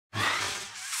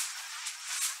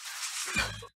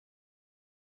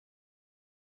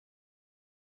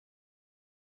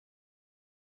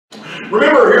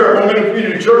Remember here at Momentum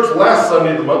Community Church, last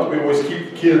Sunday of the month, we always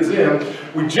keep the kids in.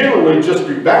 We generally just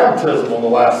do baptism on the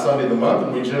last Sunday of the month,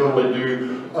 and we generally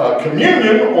do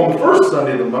communion on the first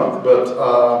Sunday of the month, but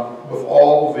with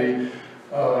all the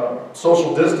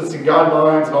social distancing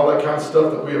guidelines and all that kind of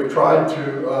stuff that we have tried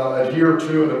to adhere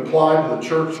to and apply to the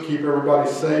church to keep everybody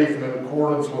safe and in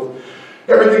accordance with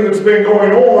everything that's been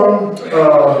going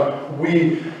on,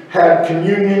 we had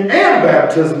communion and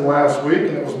baptism last week,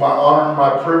 and it was my honor and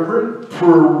my privilege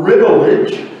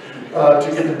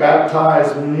to get to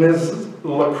baptize Ms.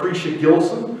 Lucretia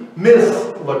Gilson.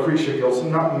 Miss Lucretia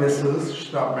Gilson, not Mrs.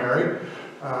 She's not married.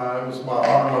 It was my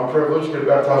honor and my privilege to get to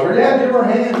baptize her. Yeah, give her a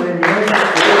hand, amen.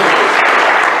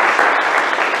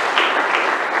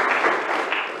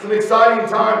 It's an exciting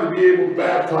time to be able to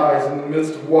baptize in the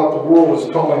midst of what the world is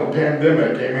calling a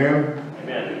pandemic, amen?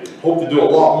 Amen. Hope to do a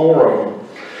lot more of them.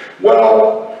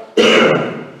 Well,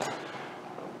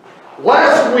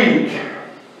 last week,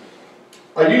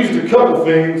 I used a couple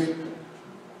things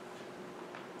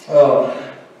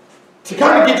to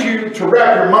kind of get you to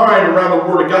wrap your mind around the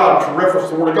Word of God, to reference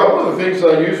the Word of God. One of the things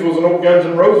that I used was an old Guns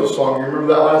N' Roses song. You remember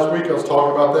that last week? I was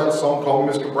talking about that song called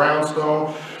Mr.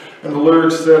 Brownstone. And the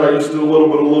lyrics said, I used to do a little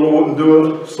bit, wouldn't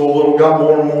do it. So a little got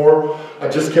more and more. I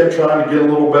just kept trying to get a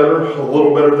little better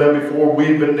than before.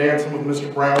 We've been dancing with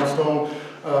Mr. Brownstone.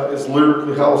 Is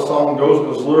lyrically how the song goes. It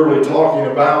was literally talking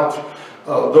about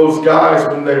those guys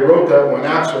when they wrote that. When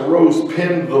Axl Rose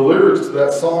penned the lyrics to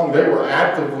that song, they were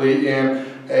actively in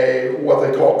what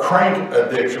they call crank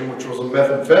addiction, which was a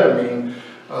methamphetamine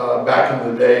back in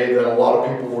the day that a lot of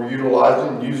people were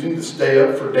utilizing and using to stay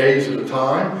up for days at a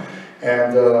time.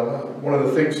 And one of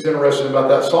the things that's interesting about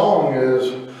that song is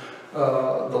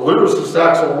the lyricist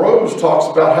Axl Rose talks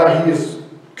about how he is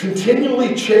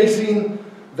continually chasing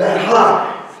that high.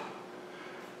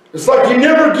 It's like you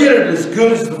never get it as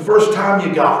good as the first time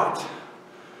you got it.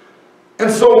 And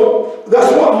so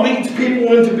that's what leads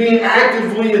people into being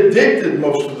actively addicted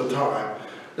most of the time,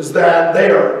 is that they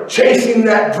are chasing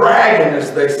that dragon,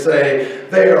 as they say.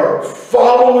 They are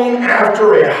following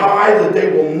after a high that they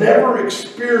will never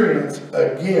experience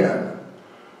again.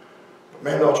 But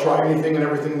man, they'll try anything and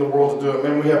everything in the world to do it.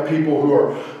 Man, we have people who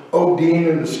are ODing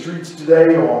in the streets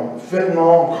today on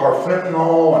fentanyl,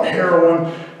 carfentanil, and heroin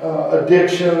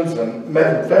addictions, and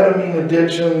methamphetamine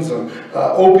addictions, and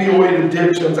opioid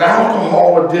addictions,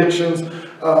 alcohol addictions,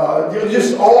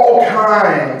 just all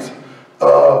kinds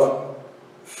of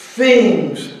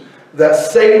things that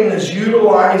Satan is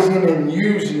utilizing and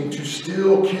using to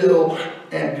steal, kill,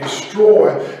 and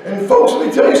destroy. And folks, let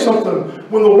me tell you something.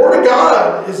 When the Word of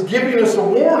God is giving us a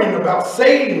warning about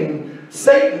Satan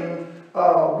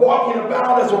walking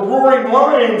about as a roaring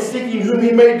lion seeking whom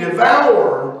he may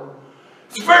devour,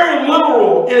 it's very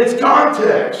literal in its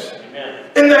context. Amen.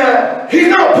 In that he's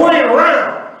not playing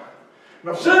around.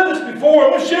 And I've said this before,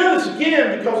 I'm going to share this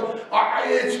again because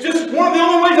it's just one of the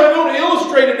only ways I know to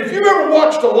illustrate it. If you've ever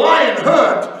watched a lion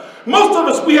hunt, most of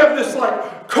us, we have this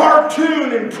like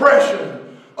cartoon impression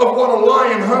of what a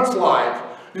lion hunts like.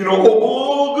 You know,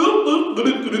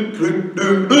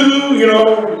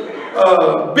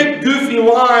 big goofy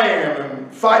lion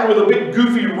and fighting with a big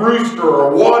goofy rooster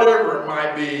or whatever it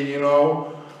might be, you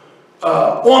know,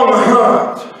 on the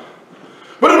hunt.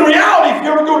 But in reality, if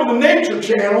you ever go to the Nature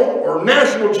Channel or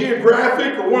National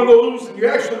Geographic or one of those and you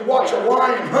actually watch a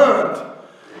lion hunt,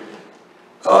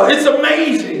 it's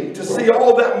amazing to see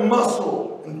all that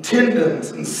muscle and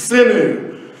tendons and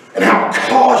sinew and how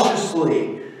cautiously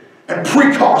and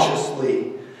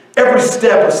precautiously every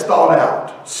step is thought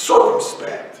out,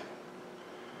 circumspect.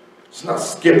 It's not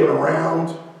skipping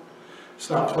around. It's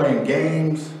not playing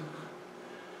games.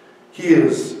 He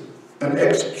is an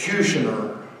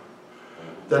executioner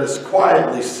that is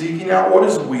quietly seeking out what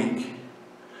is weak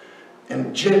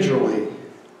and gingerly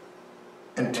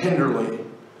and tenderly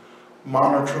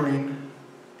monitoring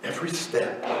every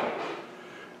step,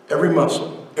 every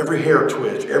muscle, every hair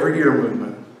twitch, every ear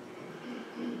movement.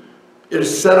 It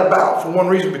is set about for one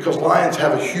reason, because lions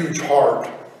have a huge heart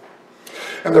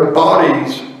and their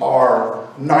bodies are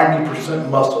 90%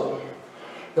 muscle.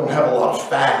 They don't have a lot of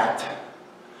fat.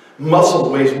 Muscle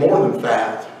weighs more than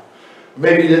fat.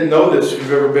 Maybe you didn't know this if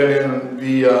you've ever been in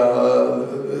the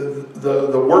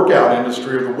workout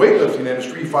industry or the weightlifting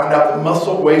industry. You find out that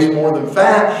muscle weighs more than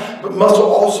fat, but muscle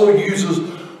also uses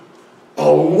a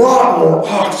lot more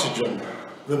oxygen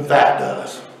than fat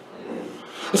does.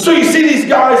 And so you see these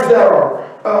guys that are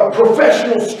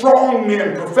professional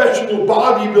strongmen, professional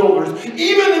bodybuilders,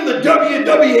 even in the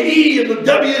WWE and the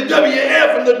WWF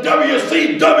and the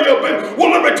WCW. Well,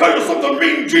 let me tell you something,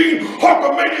 Mean Gene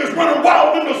Hulkamania is running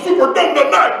wild in the Superdome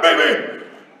tonight, baby.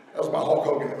 That was my Hulk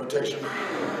Hogan imitation.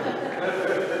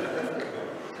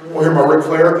 We'll hear my Ric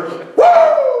Flair.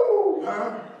 Woo!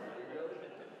 Huh?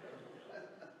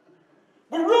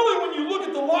 But really, when you look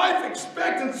at the life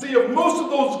expectancy of most of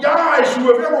those guys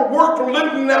who have ever worked or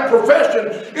lived in that profession,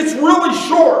 it's really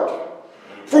short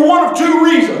for one of two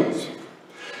reasons.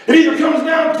 It either comes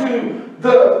down to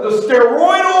the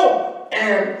steroidal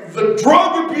and the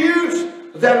drug abuse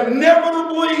that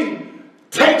inevitably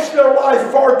takes their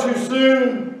life far too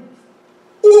soon,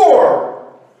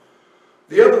 or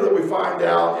the other that we find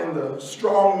out in the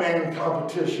strongman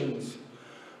competitions.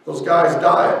 Those guys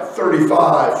die at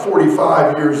 35,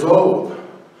 45 years old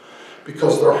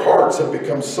because their hearts have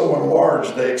become so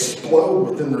enlarged they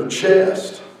explode within their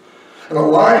chest. And a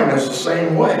lion is the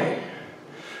same way.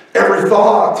 Every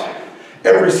thought,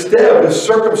 every step is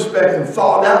circumspect and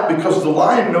thought out because the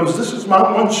lion knows this is my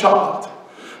one shot.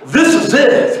 This is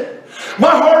it.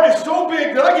 My heart is so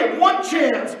big that I get one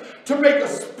chance to make a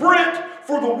sprint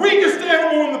for the weakest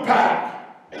animal in the pack.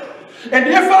 And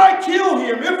if I kill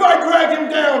him, if I drag him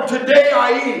down, today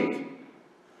I eat.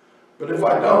 But if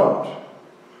I don't,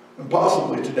 then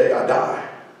possibly today I die.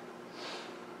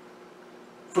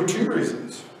 For two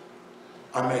reasons.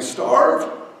 I may starve,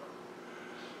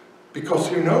 because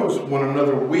who knows when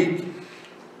another weak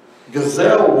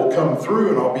gazelle will come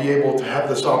through and I'll be able to have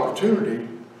this opportunity.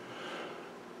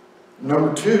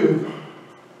 Number two,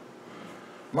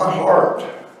 my heart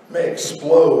may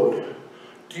explode.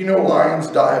 Do you know lions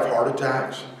die of heart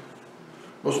attacks?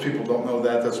 Most people don't know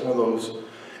that. That's one of those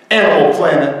Animal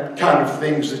Planet kind of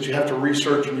things that you have to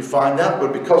research and you find out.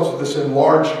 But because of this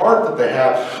enlarged heart that they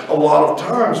have, a lot of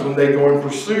times when they go in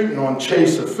pursuit and on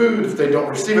chase of food, if they don't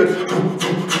receive it,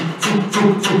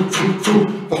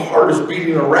 the heart is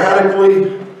beating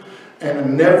erratically, and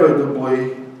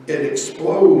inevitably it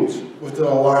explodes within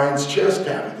a lion's chest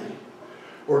cavity,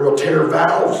 or it'll tear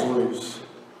valves loose.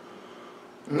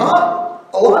 Not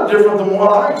a lot different than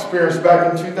what I experienced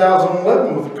back in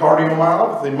 2011 with the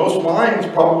cardiomyopathy. Most lions,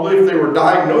 probably, if they were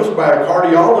diagnosed by a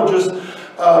cardiologist,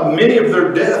 many of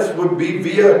their deaths would be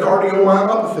via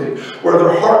cardiomyopathy, where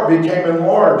their heart became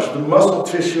enlarged. The muscle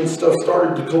tissue and stuff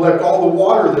started to collect all the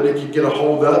water that it could get a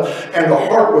hold of, and the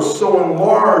heart was so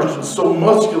enlarged and so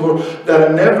muscular that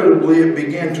inevitably it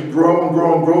began to grow and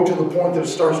grow and grow to the point that it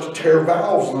starts to tear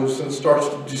valves loose and starts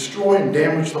to destroy and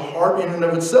damage the heart in and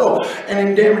of itself. And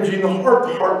in damaging the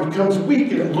heart becomes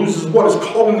weak and it loses what is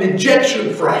called an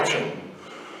ejection fraction.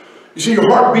 You see, your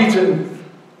heart beats in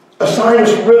a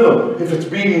sinus rhythm if it's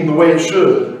beating the way it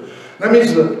should. That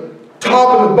means the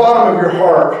top and the bottom of your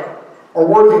heart are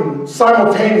working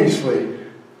simultaneously.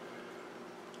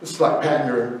 It's like patting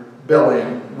your belly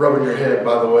and rubbing your head,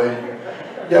 by the way.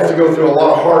 You have to go through a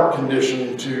lot of heart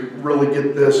conditioning to really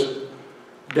get this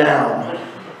down.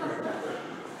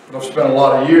 But I've spent a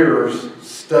lot of years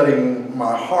studying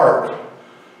my heart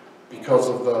because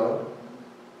of the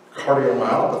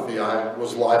cardiomyopathy I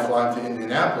was lifeline to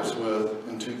Indianapolis with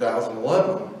in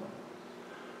 2011.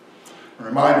 It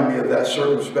reminded me of that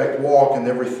circumspect walk, and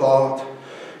every thought,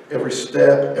 every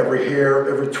step, every hair,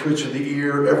 every twitch of the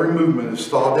ear, every movement is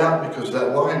thought out because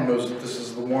that lion knows that this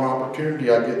is the one opportunity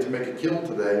I get to make a kill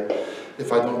today.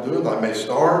 If I don't do it, I may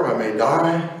starve, I may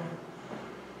die,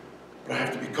 but I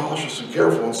have to be cautious and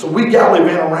careful. And so we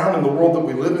gallivant around in the world that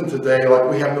we live in today like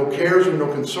we have no cares or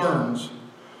no concerns.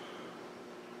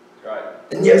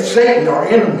 And yet Satan, our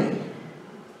enemy,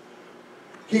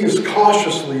 he is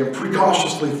cautiously and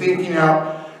precautiously thinking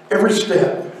out every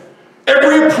step,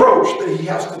 every approach that he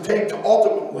has to take to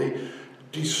ultimately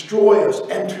destroy us.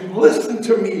 And to listen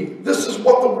to me, this is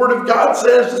what the Word of God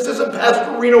says. This isn't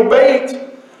Pastor Reno Bates.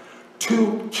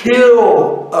 To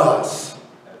kill us.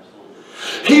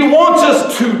 He wants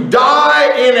us to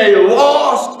die in a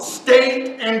lost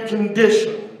state and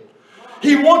condition.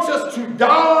 He wants us to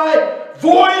die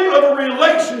void of a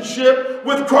relationship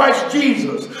with Christ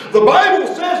Jesus. The Bible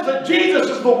says that Jesus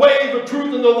is the way, the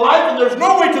truth, and the life, and there's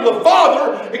no way to the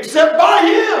Father except by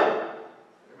Him.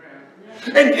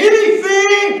 Amen. And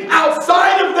anything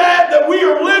outside of that we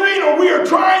are living or we are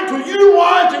trying to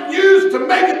utilize and use to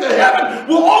make it to heaven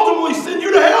will ultimately send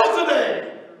you to hell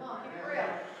today.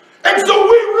 And so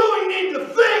we really need to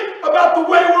think about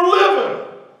the way we're living.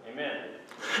 Amen.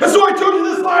 And so I told you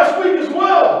this last week as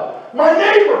well. My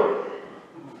neighbor,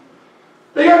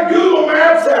 they got Google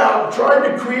Maps out, trying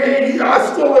to create.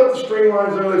 I still left the string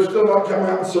lines there. They've still not come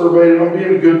out and surveyed it. I'm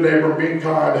being a good neighbor, being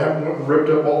kind. I haven't went and ripped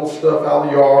up all the stuff out of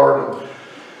the yard. And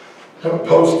haven't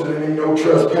posted any no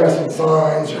trespassing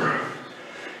signs or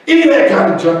any of that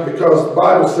kind of junk, because the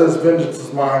Bible says, vengeance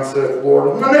is mine, saith the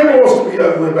Lord. My neighbor wants to be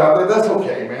ugly about that. That's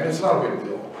okay, man. It's not a big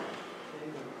deal.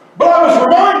 But I was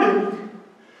reminded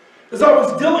As I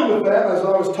was dealing with that, as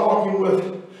I was talking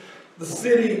with the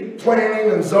city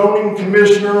planning and zoning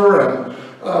commissioner and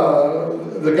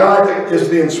the guy that is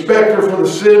the inspector for the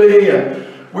city, and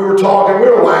we were talking, we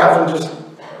were laughing, just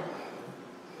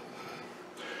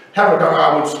having a guy.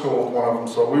 I went to school with one of them,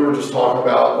 so we were just talking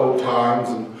about old times,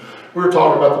 and we were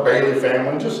talking about the Bailey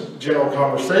family, just general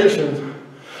conversations.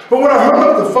 But when I hung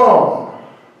up the phone,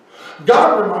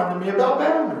 God reminded me about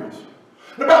boundaries.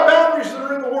 And about boundaries that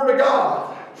are in the Word of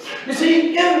God. You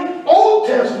see, in Old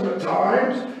Testament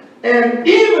times, and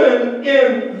even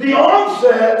in the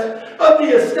onset of the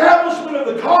establishment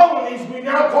of the colonies we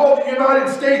now call the United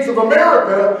States of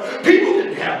America, people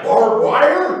didn't have barbed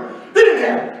wire. They didn't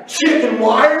have chicken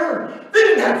wire. They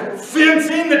didn't have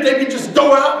fencing that they could just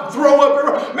go out and throw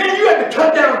up. Man, you had to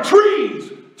cut down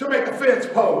trees to make a fence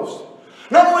post.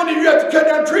 Not only did you have to cut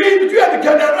down trees, but you had to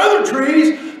cut down other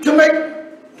trees to make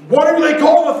whatever they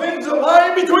call the things that lie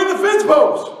in between the fence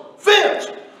posts. Fence.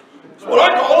 That's what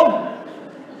I call them.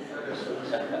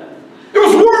 It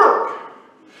was work.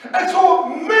 And so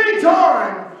many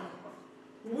times,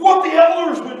 what the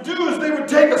elders would do is they would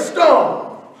take a stone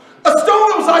that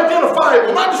was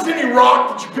identifiable, not just any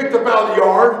rock that you picked up out of the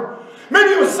yard.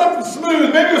 Maybe it was something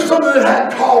smooth, maybe it was something that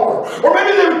had color, or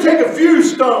maybe they would take a few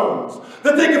stones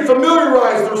that they could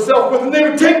familiarize themselves with, and they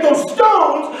would take those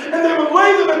stones and they would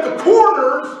lay them at the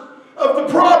corners of the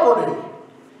property.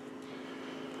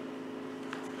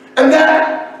 And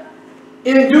that,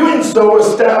 in doing so,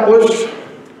 established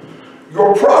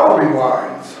your property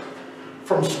lines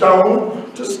from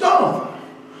stone to stone.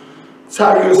 It's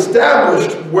how you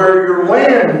established where your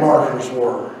land markers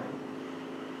were.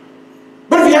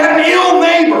 But if you had an ill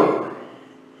neighbor,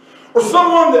 or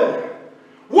someone that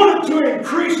wanted to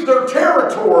increase their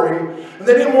territory, and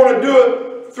they didn't want to do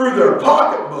it through their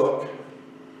pocketbook,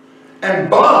 and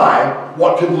buy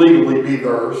what could legally be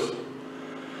theirs,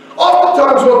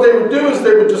 oftentimes what they would do is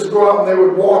they would just go out and they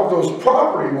would walk those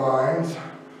property lines,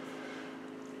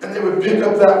 and they would pick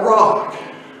up that rock.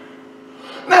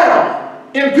 Now,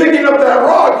 in picking up that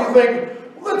rock, you think,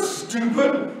 well, that's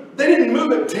stupid. They didn't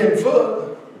move it 10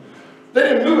 foot. They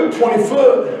didn't move it 20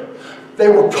 foot. They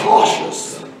were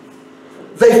cautious.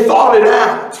 They thought it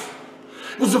out.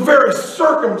 It was a very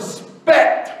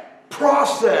circumspect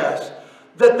process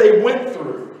that they went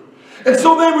through. And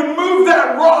so they would move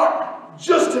that rock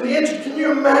just to the inch. Can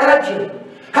you imagine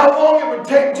how long it would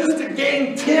take just to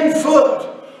gain 10 foot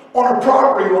on a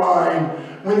property line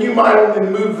when you might only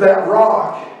move that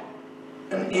rock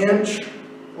an inch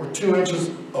or 2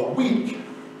 inches a week?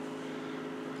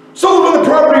 So that when the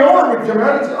property owner would come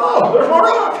out and say, oh, there's my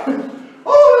rock.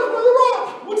 Oh, there's my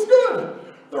rock. Looks good.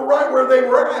 They're right where they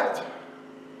were at.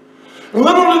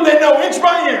 Little did they know, inch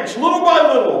by inch, little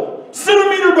by little,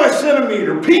 centimeter by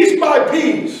centimeter, piece by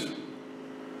piece,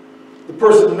 the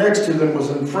person next to them was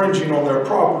infringing on their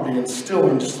property and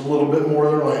stealing just a little bit more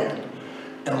of their land,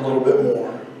 and a little bit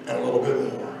more, and a little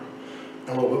bit more,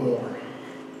 and a little bit more.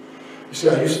 You see,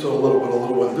 I used to do a little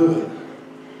one do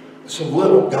it. So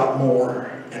little got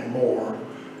more and more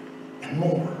and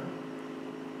more.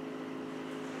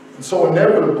 And so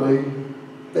inevitably,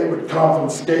 they would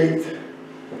confiscate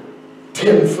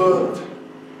 10 foot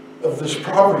of this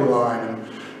property line. And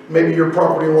maybe your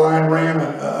property line ran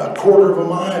a quarter of a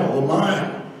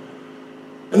mile.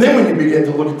 And then when you begin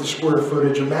to look at the square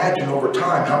footage, imagine over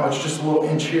time how much just a little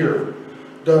inch here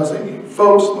does. And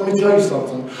folks, let me tell you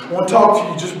something. I want to talk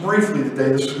to you just briefly today.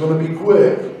 This is going to be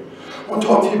quick. I want to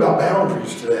talk to you about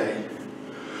boundaries today.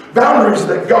 Boundaries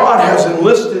that God has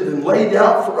enlisted and laid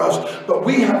out for us, but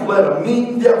we have let a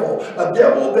mean devil, a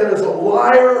devil that is a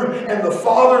liar and the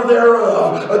father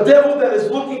thereof, a devil that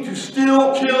is looking to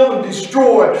steal, kill, and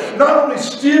destroy, not only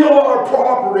steal our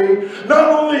property, not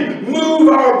only move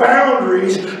our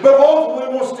boundaries, but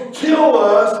ultimately wants to kill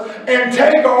us and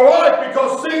take our life.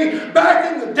 Because see,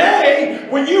 back in the day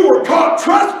when you were caught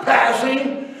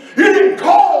trespassing, you didn't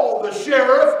call the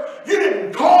sheriff, you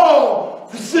didn't call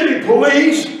the city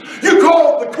police, you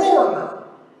called the coroner.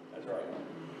 That's right.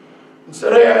 And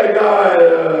said, hey, I had a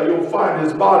guy, you'll find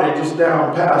his body just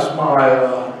down past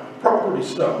my property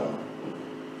stone.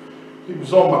 He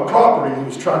was on my property and he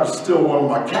was trying to steal one of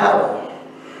my cattle.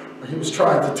 Or he was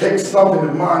trying to take something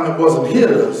of mine that wasn't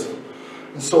his.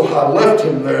 And so I left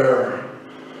him there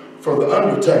for the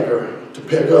undertaker to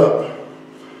pick up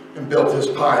and built his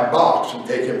pine box and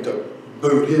take him to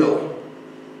Boot Hill.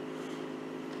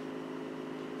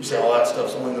 You say, oh, that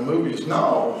stuff's only in the movies.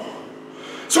 No.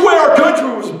 It's the way our country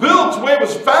was built. It's the way it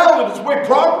was founded. It's the way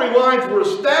property lines were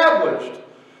established.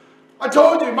 I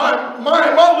told you, my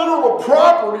literal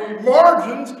property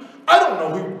margins, I don't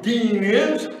know who Dean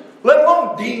is, let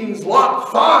alone Dean's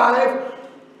Lot 5.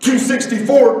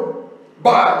 264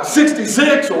 by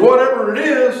 66 or whatever it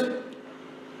is.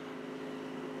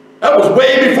 That was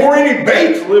way before any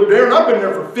Bates lived there, and I've been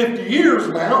there for 50 years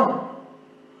now.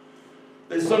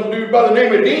 There's some dude by the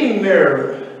name of Dean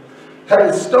there that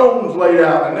had his stones laid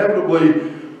out.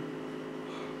 Inevitably,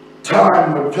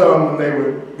 time would come when they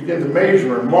would begin to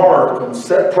measure and mark and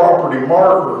set property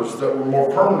markers that were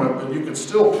more permanent, but you could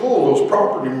still pull those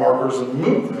property markers and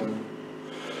move them.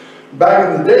 Back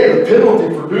in the day, the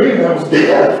penalty for doing that was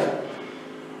death.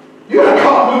 You got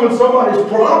caught moving somebody's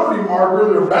property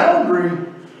marker, their boundary,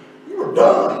 you were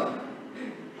done.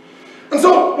 And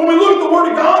so, when we look at the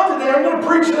Word of God today, I'm going to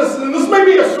preach this, and this may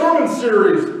be a sermon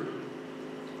series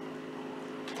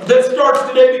that starts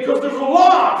today because there's a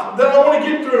lot that I want to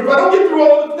get through. If I don't get through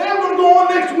all of it today, I'm going to go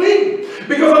on next week.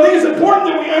 Because I think it's important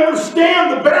that we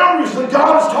understand the boundaries that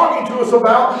God is talking to us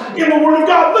about in the Word of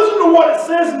God. Listen to what it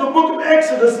says in the book of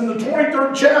Exodus in the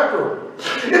 23rd chapter.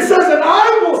 It says, and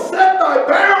I will set thy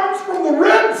bounds from the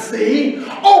Red Sea.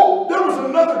 Oh, there was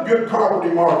another good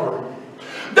property marker.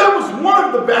 That was one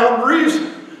of the boundaries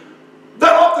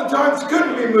that oftentimes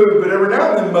couldn't be moved, but every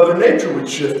now and then Mother Nature would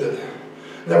shift it.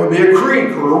 That would be a creek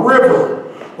or a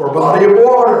river or a body of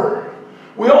water.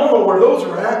 We all know where those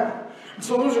are at. And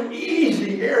so those are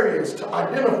easy areas to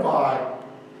identify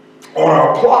on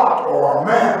our plot or our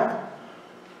map.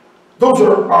 Those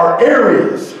are our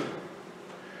areas.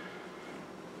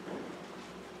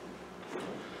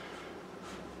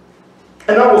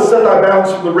 And I will set thy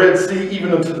bounds from the Red Sea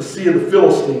even unto the sea of the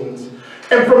Philistines,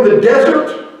 and from the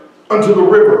desert unto the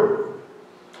river.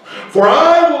 For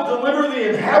I will deliver the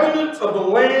inhabitants of the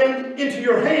land into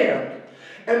your hand,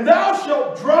 and thou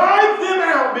shalt drive them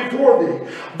out before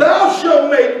thee. Thou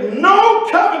shalt make no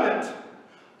covenant.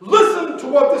 Listen to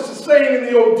what this is saying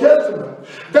in the Old Testament.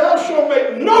 Thou shalt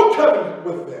make no covenant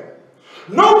with them.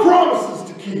 No promises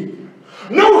to keep.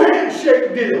 No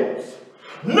handshake deals.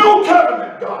 No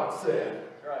covenant, God said.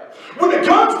 Right. When it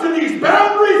comes to these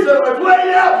boundaries that I've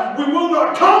laid out, we will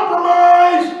not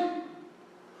compromise.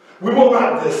 We will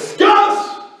not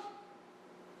discuss.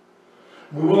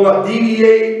 We will not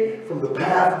deviate from the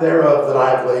path thereof that I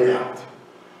have laid out.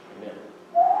 Amen.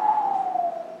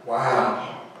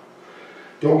 Wow.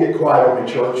 Don't get quiet on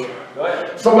me, church.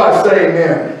 Somebody say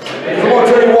amen. I want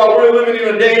to tell you what, we're living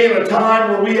in a day and a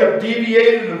time where we have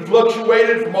deviated and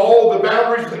fluctuated from all the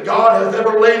boundaries that God has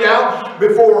ever laid out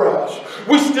before us.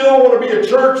 We still want to be a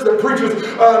church that preaches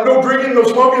no drinking, no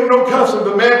smoking, no cussing,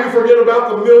 but man, we forget about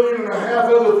the 1.5 million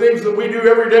other things that we do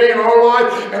every day in our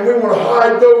life, and we want to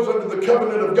hide those under the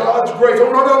covenant of God's grace.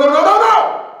 Oh, no, no, no, no, no,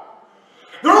 no!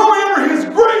 They're only under His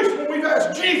grace when we've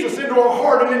asked Jesus into our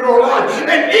heart and into our life.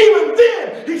 And even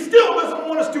then, He still doesn't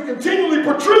want us to continually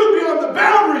protrude beyond the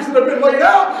boundaries that have been laid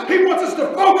out. He wants us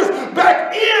to focus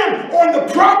back in on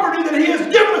the property that He has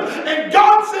given us. And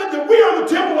God said that we are the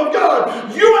temple of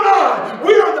God. You and I,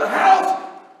 we are the house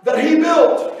that He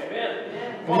built.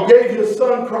 Amen. And He gave His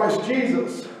Son, Christ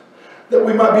Jesus, that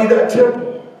we might be that temple.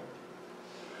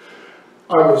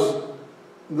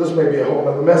 This may be a whole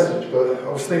other message, but I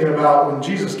was thinking about when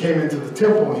Jesus came into the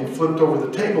temple and He flipped over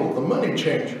the table of the money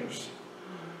changers.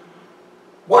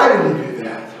 Why did He do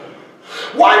that?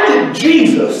 Why did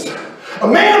Jesus, a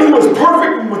man who was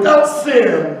perfect and without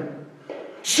sin,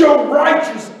 show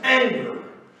righteous anger?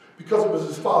 Because it was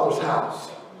His Father's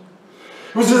house.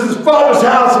 It was His Father's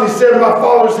house, and He said, my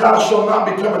Father's house shall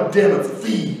not become a den of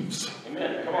thieves.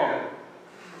 Amen. Come on.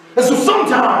 And so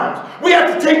sometimes we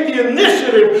have to take the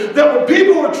initiative that when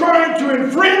people are trying to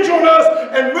infringe on us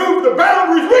and move the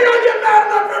boundaries, we got to get mad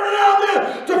enough every now and then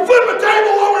to flip a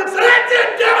table over and say, that's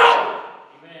it, devil!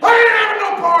 Amen. I ain't having no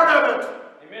part of it.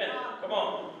 Amen. Come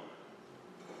on.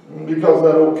 Because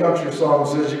that old country song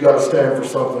says you got to stand for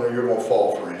something or you're going to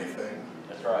fall for anything.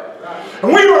 That's right.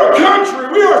 And we are a country,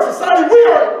 we are a society, we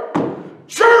are a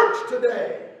church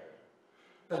today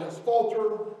that has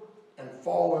faltered and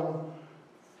fallen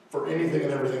for anything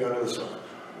and everything under the sun.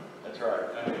 That's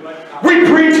right. We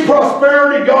preach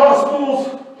prosperity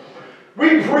gospels.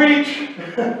 We preach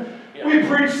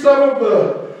some of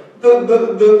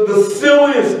the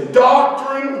silliest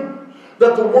doctrine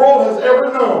that the world has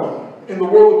ever known in the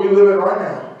world that we live in right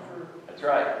now. That's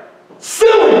right.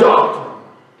 Silly doctrine.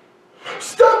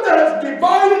 Stuff that has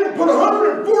divided and put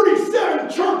 147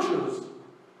 churches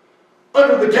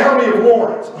under the county of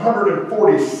Lawrence.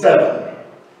 147.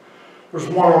 There's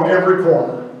one on every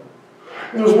corner.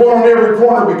 And there's one on every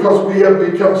corner because we have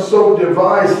become so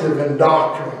divisive in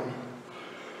doctrine.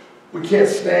 We can't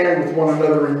stand with one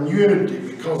another in unity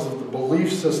because of the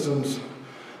belief systems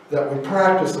that we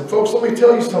practice. And folks, let me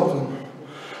tell you something.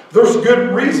 There's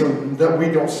good reason that we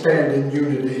don't stand in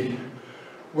unity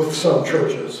with some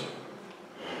churches.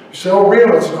 You say, oh,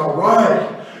 Reno, it's not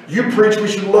right. You preach we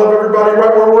should love everybody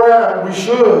right where we're at. We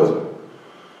should.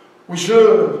 We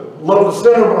should love the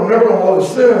sinner, but I'm never going to love the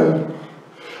sin.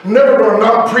 I'm never going to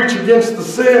not preach against the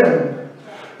sin.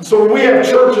 And so when we have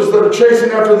churches that are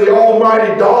chasing after the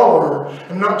almighty dollar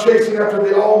and not chasing after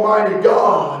the almighty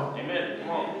God, amen. Come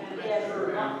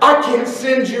on. I can't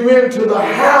send you into the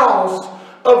house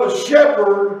of a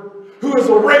shepherd who is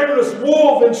a ravenous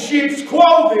wolf in sheep's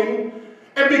clothing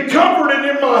and be comforted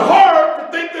in my heart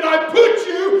to think that I put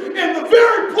you in the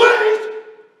very place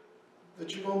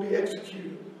that you're going to be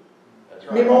executed. That's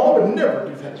right. I mean, Mom, I would never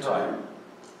do that That's to right. you.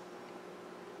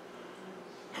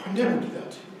 I would never do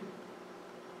that to you.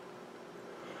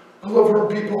 I love her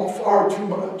people far too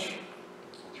much.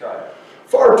 That's right.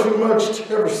 Far too much to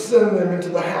ever send them into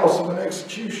the house of an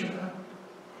executioner.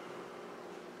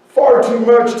 Far too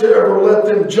much to ever let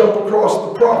them jump across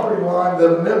the property line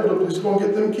that inevitably is going to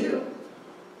get them killed.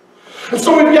 And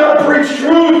so we've got to preach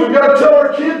truth. We've got to tell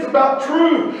our kids about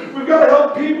truth. We've got to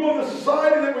help people in the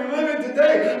society that we live in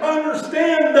today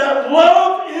understand that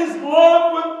love is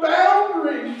love with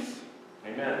boundaries.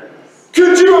 Amen.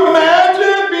 Could you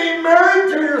imagine being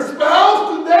married to your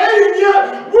spouse today, and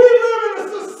yet we live in a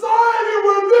society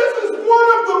where this is one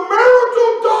of the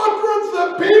marital doctrines that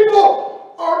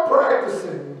people are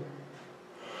practicing?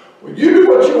 Well, you do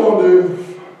what you want to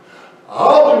do.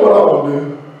 I'll do what I want to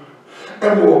do.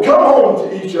 And we'll come home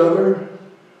to each other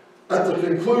at the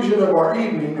conclusion of our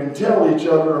evening and tell each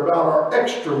other about our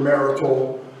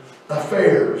extramarital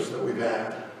affairs that we've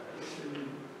had.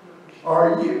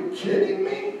 Are you kidding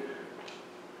me?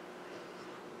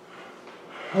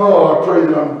 Oh, I pray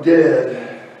that I'm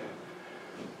dead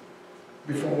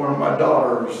before one of my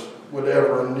daughters would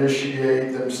ever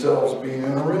initiate themselves being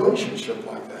in a relationship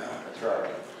like that. That's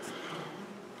right.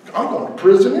 I'm going to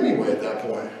prison anyway at that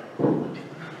point.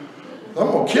 I'm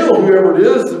going to kill whoever it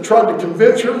is that tried to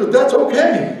convince her that that's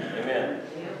okay. Amen.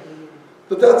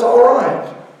 That that's all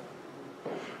right.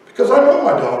 Because I know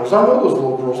my daughters. I know those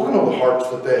little girls. I know the hearts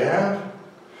that they have.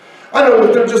 I know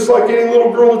that they're just like any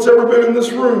little girl that's ever been in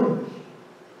this room.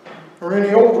 Or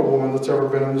any older woman that's ever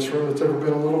been in this room that's ever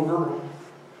been a little girl.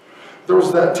 There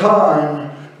was that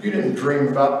time you didn't dream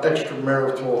about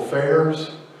extramarital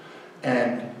affairs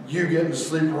and you getting to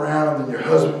sleep around and your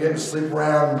husband getting to sleep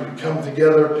around and you come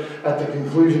together at the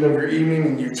conclusion of your evening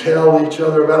and you tell each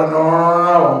other about it.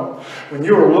 No. When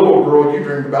you were a little girl, you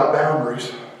dreamed about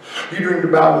boundaries. You dreamed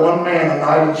about one man, a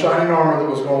knight in shining armor that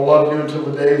was going to love you until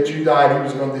the day that you died. He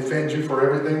was going to defend you for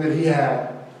everything that he had.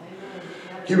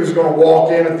 He was going to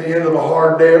walk in at the end of a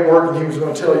hard day at work and he was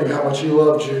going to tell you how much he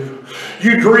loved you.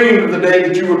 You dreamed of the day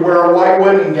that you would wear a white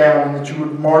wedding gown and that you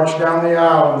would march down the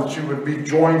aisle and that you would be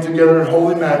joined together in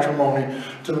holy matrimony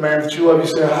to the man that you love. You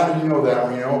say, how do you know that,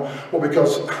 Reno? Well,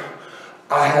 because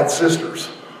I had sisters.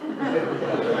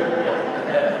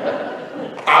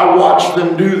 I watched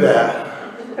them do that.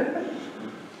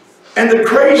 And the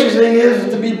crazy thing is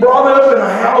to be brought up in a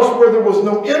house where there was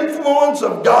no influence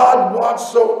of God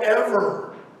whatsoever.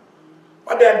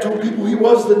 My dad told people he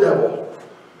was the devil.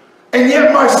 And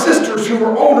yet my sisters who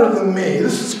were older than me,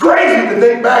 this is crazy to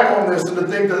think back on this and to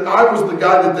think that I was the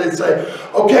guy that they'd say,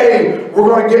 okay, we're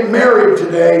going to get married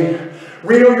today.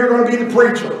 Reno, you're going to be the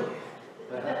preacher.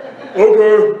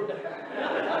 Okay.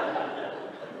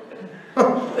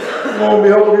 Lo and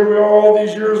behold, here we are all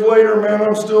these years later, man,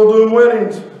 I'm still doing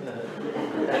weddings.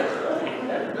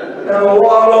 And a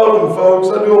lot of them, folks.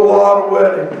 I do a lot of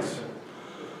weddings.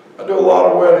 I do a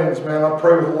lot of weddings, man. I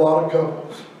pray with a lot of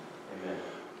couples. Amen.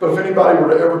 But if anybody were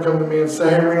to ever come to me and say,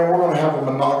 hey, Reno, we're going to have a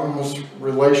monogamous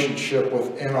relationship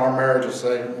within our marriage, I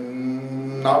say,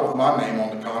 not with my name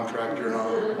on the contract, you're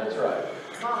not. That's right.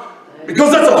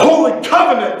 Because that's a holy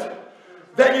covenant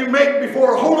that you make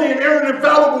before a holy and inerrant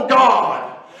infallible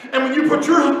God. And when you put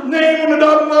your name on the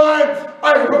dotted line,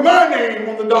 I put my name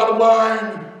on the dotted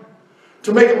line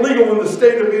to make it legal in the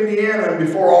state of Indiana and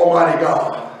before Almighty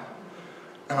God.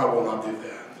 And I will not do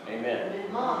that. Amen.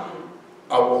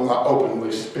 I will not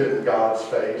openly spit in God's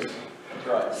face. That's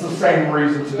right. It's the same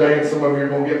reason today, and some of you are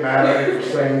going to get mad at me for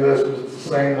saying this, but it's the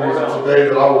same reason today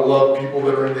that I will love people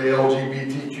that are in the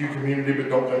LGBTQ community, but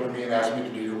don't come to me and ask me to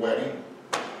do your wedding.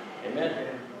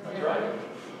 Amen. That's right.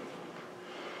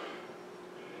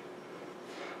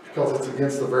 Because it's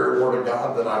against the very word of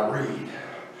God that I read.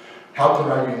 How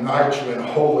can I unite you in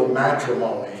holy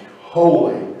matrimony?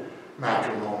 Holy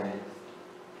matrimony.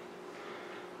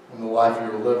 When the life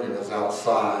you're living is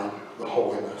outside the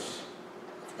holiness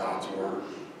of God's word.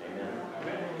 Amen.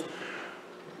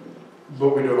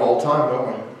 But we do it all the time,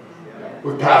 don't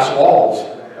we? We pass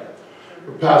laws.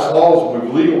 We've passed laws and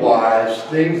we've legalized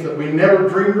things that we never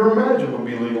dreamed or imagined would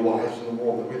be legalized in the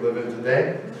world that we live in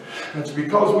today. And it's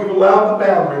because we've allowed the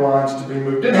boundary lines to be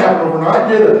moved. It didn't happen overnight,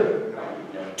 did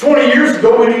it? 20 years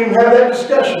ago, we didn't even have that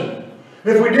discussion.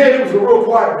 And if we did, it was a real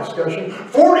quiet discussion.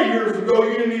 40 years ago,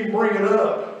 you didn't even bring it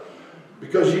up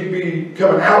because you'd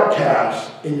become an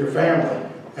outcast in your family.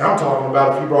 And I'm talking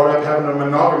about if you brought up having a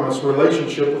monogamous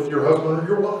relationship with your husband or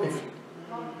your wife.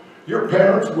 Your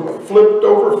parents would have flipped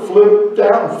over, flipped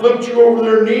down, and flipped you over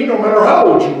their knee no matter how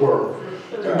old you were.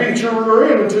 And beat your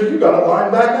rear end until you got it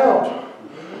lined back out.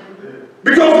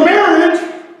 Because marriage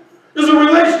is a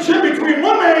relationship between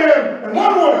one man and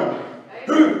one woman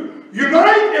who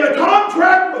unite in a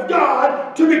contract with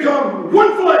God to become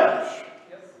one flesh.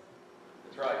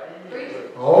 That's right.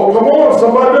 Oh, come on,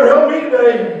 somebody better help me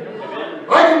today.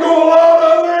 I can go a lot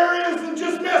of other areas than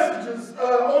just messages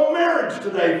on marriage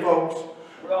today, folks.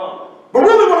 But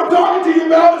really what I'm talking to you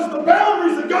about is the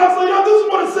boundaries that God's laid out. This is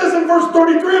what it says in verse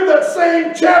 33 of that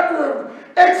same chapter of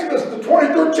Exodus, the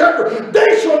 23rd chapter.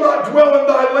 They shall not dwell in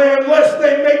thy land, lest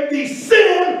they make thee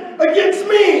sin against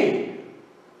me.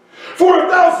 For if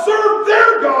thou serve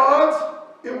their gods,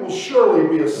 it will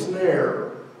surely be a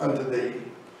snare unto thee.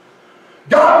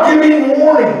 God giving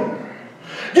warning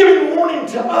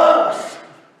to us,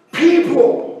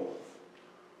 people,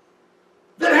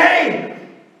 that hey,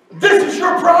 this is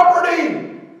your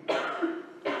property.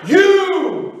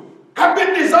 You have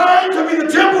been designed to be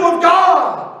the temple of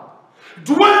God.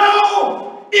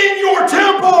 Dwell in your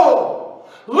temple.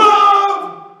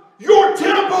 Love your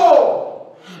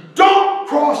temple. Don't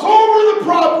cross over the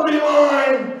property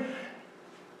line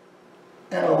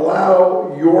and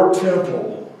allow your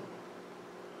temple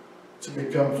to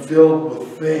become filled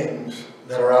with things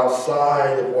that are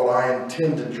outside of what I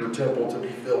intended your temple to be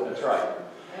filled with. That's right.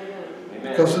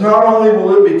 Because not only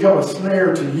will it become a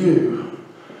snare to you,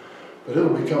 but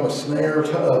it'll become a snare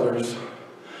to others.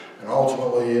 And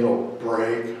ultimately, it'll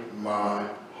break my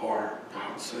heart,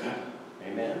 God said.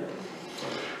 Amen.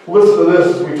 Listen to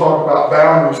this as we talk about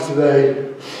boundaries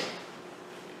today.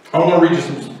 I'm going to read you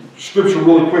some scripture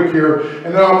really quick here,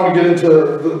 and then I want to get into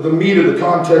the meat of the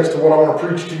context of what I want to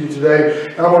preach to you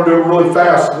today. And I want to do it really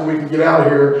fast so that we can get out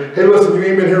of here. Hey, listen, you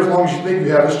ain't been here as long as you think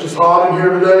you have. It's just hot in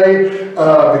here today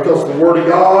because the Word of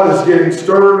God is getting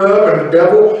stirred up, and the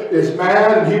devil is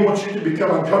mad, and he wants you to become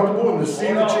uncomfortable in the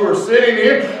seat that you are sitting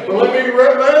in. But let me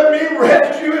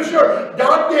rest you assured.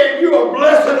 God gave you a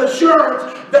blessed assurance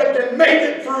that can make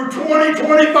it through 20,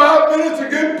 25 minutes of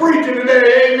good preaching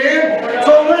today. Amen?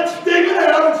 So let's dig it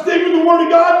out and stick with the Word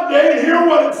of God today and hear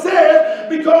what it says,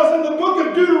 because in the book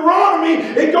of Deuteronomy,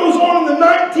 it goes on in the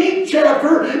 19th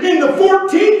chapter, in the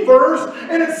 14th verse,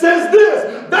 and it says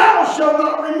this: Thou shalt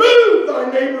not remove thy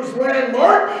neighbor's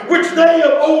landmark, which they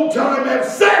of old time have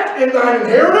set in thine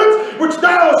inheritance, which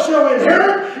thou shalt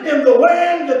inherit in the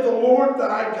land that the Lord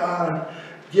thy God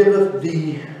giveth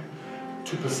thee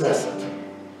to possess it.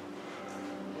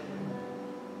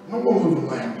 I'm going to move the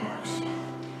landmarks.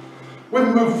 We've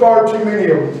moved far too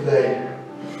many of them today.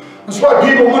 That's why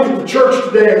people look at the church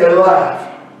today and they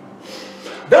laugh.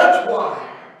 That's why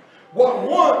what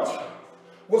once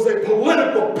was a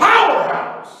political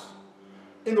powerhouse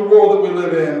in the world that we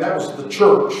live in, that was the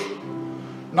church.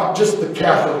 Not just the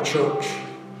Catholic Church.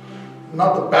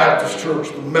 Not the Baptist Church,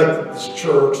 the Methodist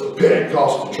Church, the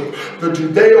Pentecostal Church. The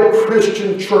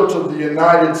Judeo-Christian Church of the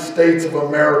United States of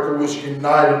America was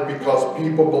united because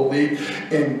people believed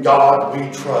in God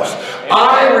we trust.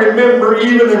 I remember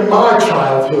even in my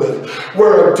childhood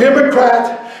where a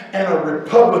Democrat and a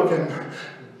Republican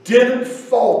didn't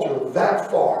falter that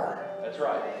far. That's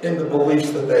right. In the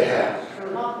beliefs that they had.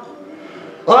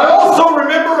 I also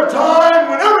remember a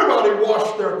time when everybody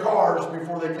washed their cars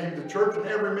before they came to church, and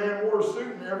every man wore a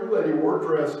suit and every lady wore a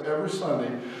dress every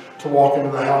Sunday to walk into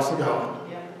the house of God.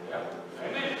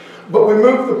 But we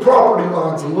moved the property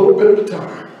lines a little bit at a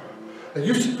time. I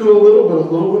used to do a little, but a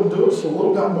little wouldn't do it, so a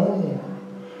little got more and more.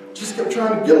 Just kept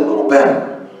trying to get a little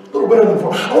better than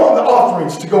before. I want the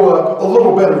offerings to go up a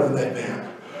little better than they've been.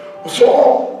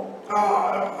 So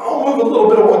I'll move a little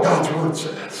bit of what God's Word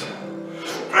says.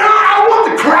 I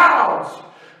want the crowds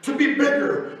to be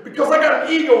bigger because I got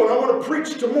an ego and I want to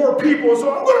preach to more people. So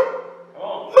I'm going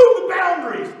to move the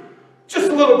boundaries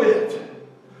just a little bit.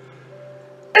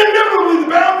 Inevitably, the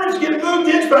boundaries get moved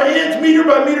inch by inch, meter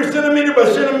by meter, centimeter by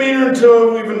centimeter,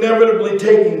 until we've inevitably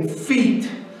taken feet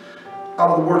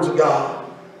out of the words of God.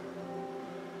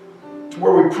 To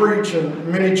where we preach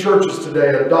in many churches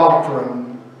today a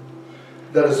doctrine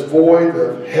that is void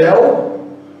of hell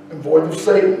and void of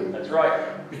Satan. That's right.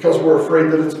 Because we're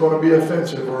afraid that it's going to be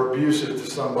offensive or abusive to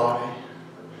somebody.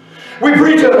 We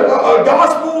preach a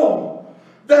gospel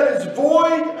that is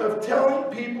void of telling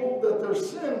people that their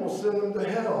sin will send them to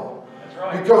hell. That's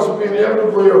right. Because we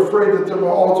inevitably are afraid that they're going to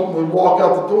ultimately walk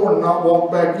out the door and not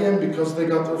walk back in because they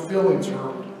got their feelings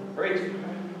hurt. Preach.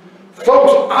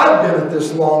 Folks, I've been at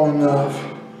this long enough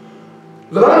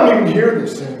that I don't even hear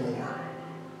this anymore.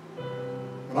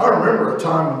 And I remember a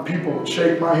time when people would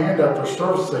shake my hand after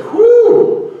service and say,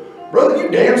 "Whoo, brother, you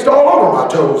danced all over my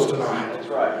toes tonight. That's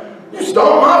right. You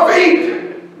stomped my feet."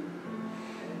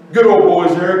 Good old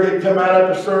boys there, they'd come out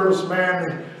after service,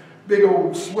 man, big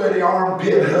old sweaty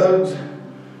armpit hugs.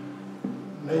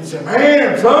 And they'd say,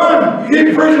 "Man, son, you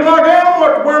didn't preach like that. I'm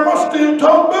going to wear my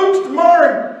steel-toed boots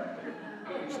tomorrow.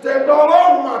 Stepped all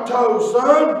over my toes,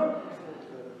 son."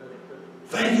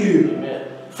 Thank you. Amen.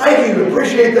 Thank you.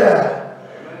 Appreciate that.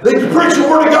 They can preach the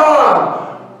Word of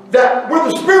God. That where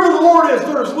the Spirit of the Lord is,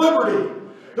 there is liberty.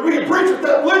 That we can preach with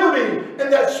that liberty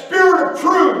and that Spirit of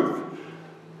truth.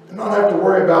 And not have to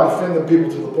worry about offending people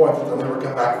to the point that they'll never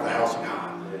come back to the house of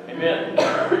God. Amen.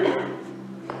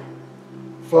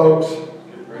 Folks,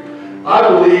 I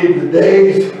believe the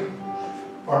days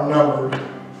are numbered.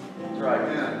 That's right.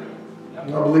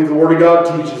 And I believe the Word of God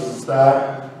teaches us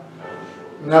that.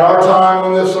 And that our time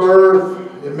on this earth,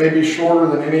 it may be shorter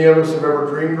than any of us have ever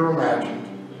dreamed or imagined.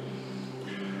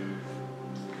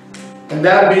 And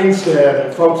that being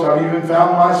said, folks, I've even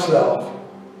found myself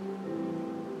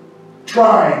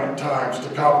trying at times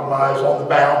to compromise on the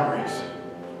boundaries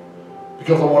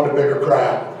because I wanted a bigger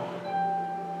crowd.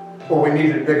 Or we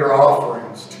needed bigger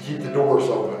offerings to keep the doors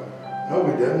open. No,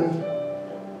 we didn't.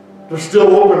 They're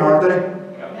still open, aren't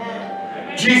they?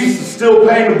 Amen. Jesus is still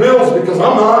paying the bills because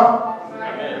I'm not.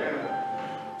 Amen.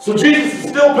 So Jesus is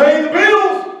still paying the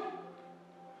bills.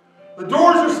 The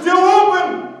doors are still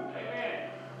open. Amen.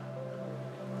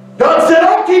 God said,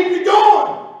 "I'll keep you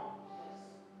going.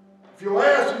 If you'll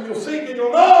ask and you'll seek and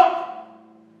you'll knock,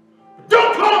 but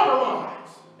don't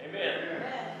compromise. Amen.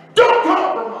 Don't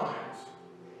compromise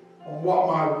on what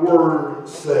my Word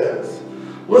says."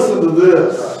 Listen to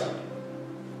this.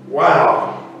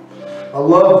 Wow. I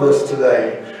love this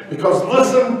today. Because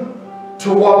listen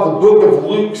to what the book of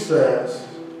Luke says.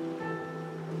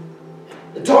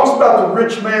 It talks about the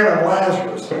rich man and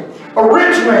Lazarus. A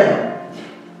rich man.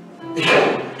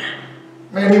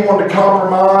 Man, he wanted to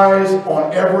compromise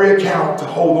on every account to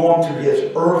hold on to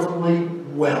his earthly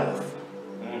wealth.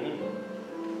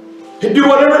 He'd do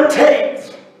whatever it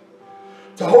takes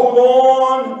to hold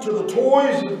on to the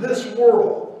toys of this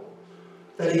world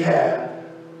that he had.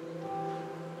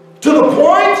 To the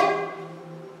point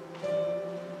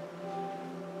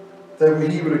that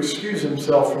he would excuse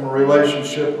himself from a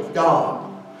relationship with God.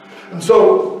 And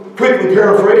so, quickly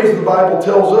paraphrased, the Bible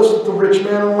tells us that the rich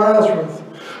man and Lazarus,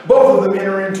 both of them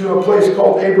enter into a place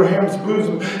called Abraham's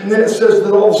bosom. And then it says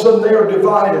that all of a sudden they are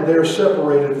divided. They are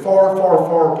separated far, far,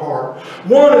 far apart.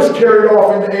 One is carried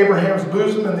off into Abraham's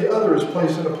bosom and the other is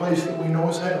placed in a place that we know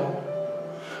as hell.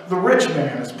 The rich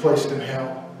man is placed in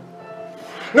hell.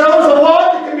 Now there's a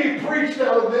lot that can be preached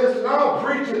out of this, and I'll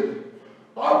preach it.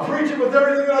 I'll preach it with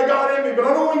everything that I got in me, but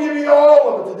I don't want to give you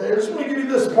all of it today. I just want to give you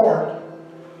this part.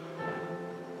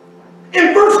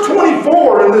 In verse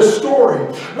 24 in this story,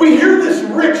 we hear this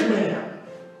rich man,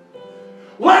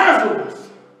 Lazarus,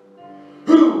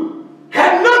 who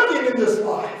had nothing in this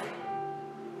life,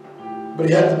 but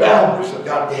he had the boundaries that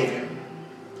God gave him.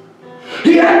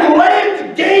 He had to lay at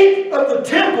the gate of the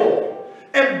temple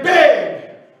and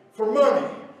beg for money,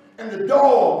 and the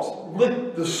dogs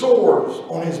licked the sores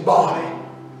on his body.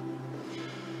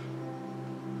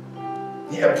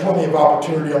 He had plenty of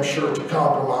opportunity, I'm sure, to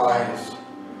compromise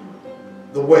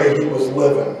the way he was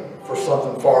living for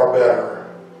something far better.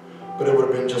 But it would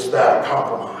have been just that, a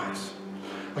compromise.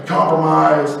 A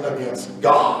compromise against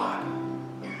God.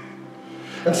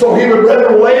 And so he would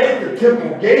rather lay at the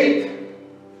temple gate,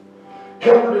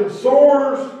 covered in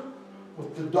sores,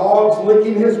 with the dogs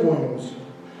licking his wounds,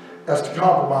 as to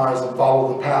compromise and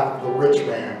follow the path of the rich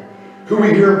man, who we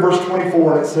hear in verse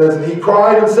 24, and it says, "And he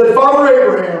cried and said, Father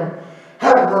Abraham,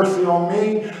 have mercy on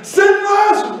me. Send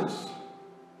Lazarus,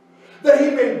 that he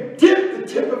may dip the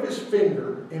tip of his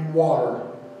finger in water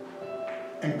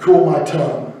and cool my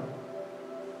tongue,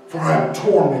 for I am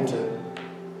tormented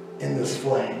in this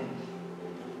flame."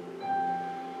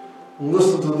 And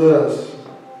listen to this.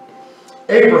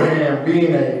 Abraham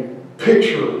being a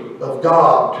picture of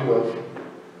God to us.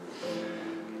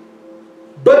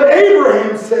 But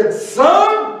Abraham said,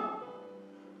 "Son."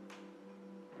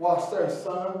 Well, I say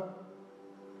son.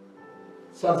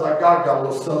 Sounds like God got a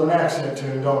little southern accent to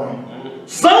him, don't he?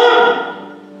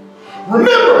 "Son,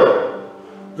 remember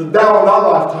that thou in thy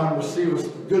lifetime receivest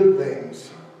the good things,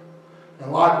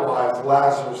 and likewise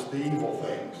Lazarus the evil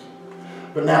things.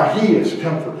 But now he is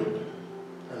comforted,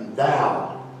 and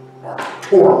thou art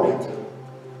tormented.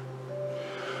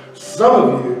 Some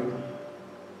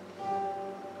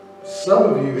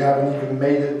of you haven't even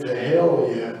made it to hell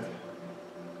yet,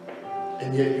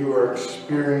 and yet you are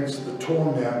experiencing the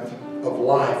torment of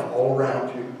life all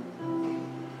around you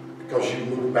because you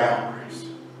moved boundaries.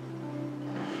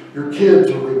 Your kids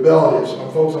are rebellious.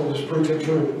 And folks, I'm just preaching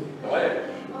truth.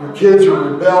 Your kids are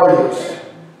rebellious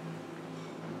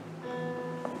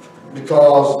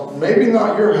because maybe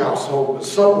not your household, but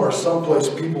somewhere, someplace,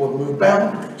 people have moved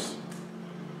boundaries.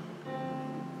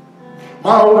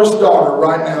 My oldest daughter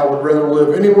right now would rather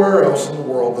live anywhere else in the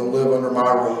world than live under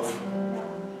my roof,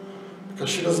 because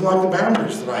she doesn't like the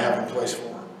boundaries that I have in place for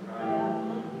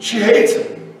her. She hates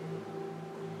it.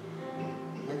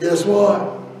 And guess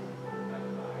what?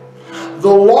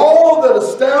 The law that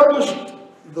established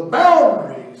the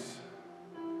boundaries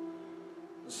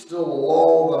is still a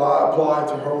law that I apply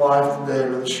to her life today,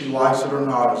 whether she likes it or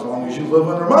not. As long as you live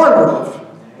under my roof,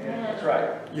 That's right.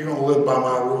 you're going to live by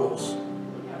my rules.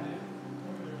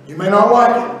 You may not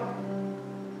like it,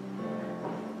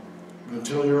 but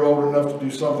until you're old enough to do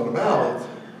something about it,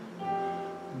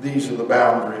 these are the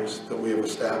boundaries that we have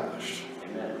established.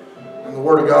 Amen. And the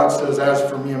Word of God says, as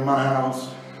for me and my house,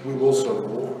 we will serve the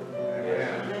Lord.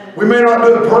 We may not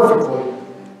do it perfectly.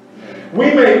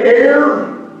 We may err,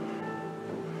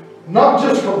 not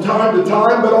just from time to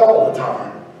time, but all the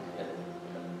time.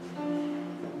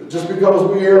 But just because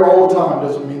we err all the time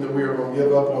doesn't mean that we are going to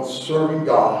give up on serving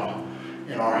God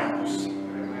in our house.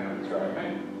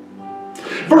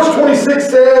 Verse 26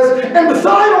 says, and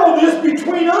beside all this,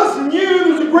 between us and you,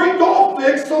 there's a great gulf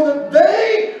fixed, so that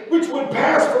they which would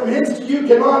pass from hence to you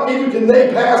cannot, neither can they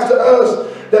pass to us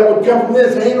that would come from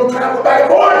this. There ain't no traveling back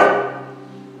and forth.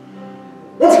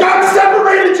 Once God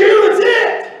separated you, that's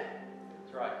it.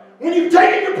 That's right. When you've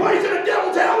taken your place in a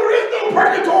devil's hell, there is no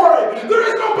purgatory. There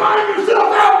is no buying yourself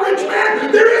out, rich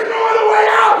man. There is no other way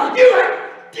out. You have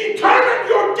determined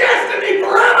your destiny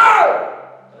forever.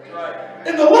 That's right.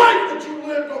 In the life that you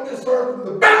lived on this earth, and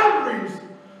the boundaries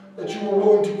that you were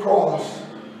willing to cross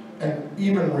and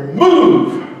even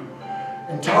remove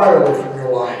entirely from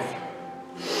your life.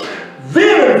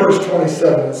 Then in verse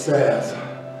 27 it says,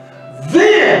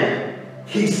 then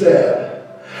he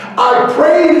said, I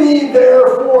pray thee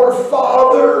therefore,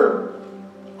 Father.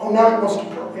 Oh, now he wants to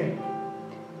pray.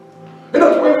 And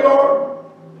that's where we are.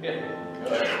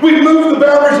 We've moved the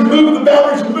boundaries and moved the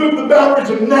boundaries and moved the boundaries,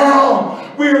 and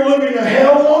now we are living a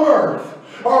hell on earth.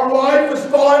 Our life is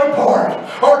falling apart.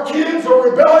 Our kids are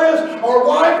rebellious. Our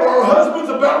wife, our husband's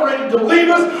about ready to leave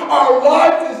us. Our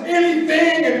life is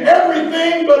anything and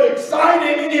everything but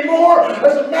exciting anymore.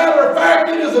 As a matter of fact,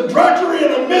 it is a drudgery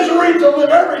and a misery to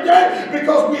live every day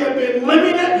because we have been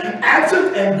living it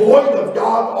absent and void of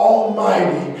God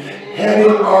Almighty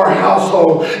heading our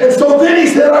household. And so then he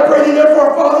said, I pray thee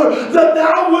therefore, Father, that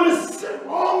thou wouldest send.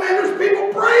 Oh man, there's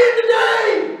people praying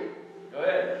today. Go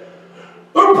ahead.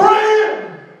 They're praying.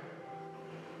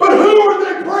 But who are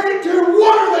they praying to?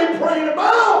 What are they praying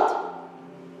about?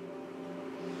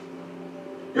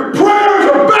 Your prayers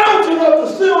are bouncing up the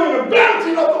ceiling and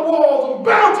bouncing up the walls and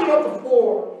bouncing up the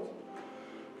floor.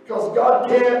 Because God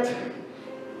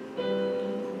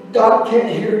can't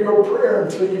hear your prayer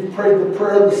until you've prayed the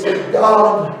prayer that says,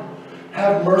 God,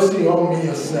 have mercy on me,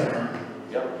 a sinner.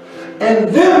 Yep. And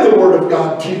then the Word of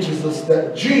God teaches us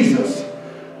that Jesus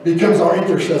becomes our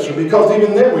intercessor, because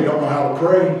even then we don't know how to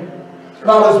pray.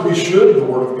 Not as we should, the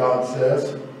Word of God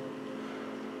says.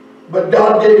 But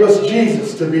God gave us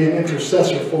Jesus to be an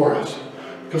intercessor for us,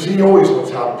 because He always knows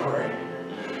how to pray.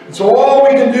 And so all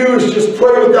we can do is just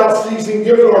pray without ceasing,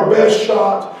 give it our best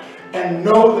shot, and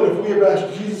know that if we have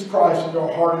asked Jesus Christ into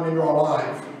our heart and into our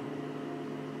life,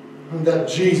 that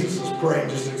Jesus is praying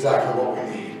just exactly what we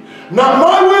need. Not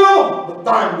my will, but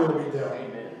thine will be done.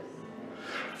 Amen.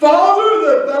 Father,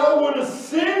 that thou wouldest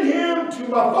send him to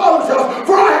my father's house,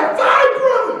 for I have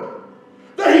 5 brethren,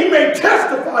 that he may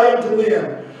testify unto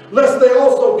them, lest they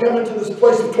also come into this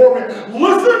place of torment.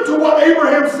 Listen to what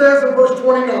Abraham says in verse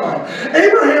 29.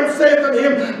 Abraham saith unto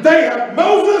him, they have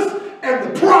Moses and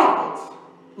the prophets.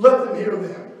 Let them hear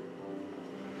them.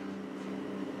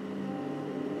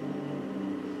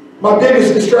 My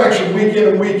biggest distraction week in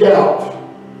and week out.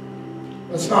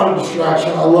 It's not a distraction.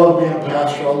 I love being a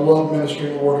pastor. I love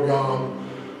ministering the Word of God.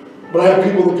 But I have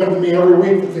people that come to me every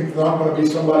week that think that I'm going to be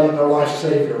somebody in their life's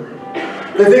Savior.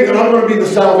 They think that I'm going to be the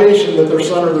salvation that their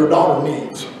son or their daughter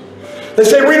needs. They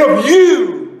say, Reno, if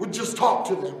you would just talk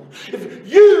to them. If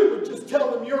you would just tell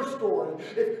them your story,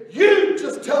 if you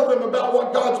just tell them about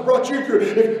what God's brought you through,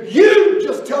 if you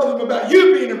just tell them about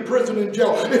you being in prison and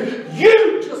jail, if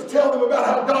you just tell them about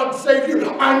how God saved you,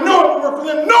 I know it will work for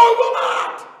them. No, it will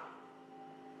not.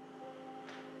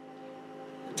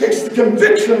 It takes the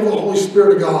conviction of the Holy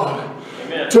Spirit of God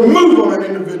to move on an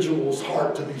individual's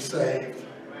heart to be saved.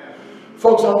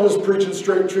 Folks, I'm just preaching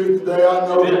straight truth today. I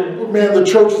know that, man, the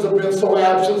churches have been so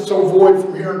absent, so void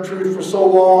from hearing truth for so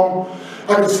long.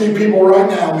 I can see people right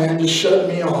now, man, just shutting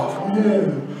me off. I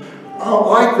don't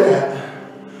like that.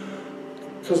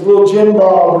 Because little Jim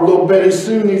Bob or little Betty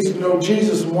Sue needs to know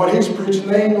Jesus, and what he's preaching,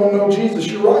 they ain't going to know Jesus.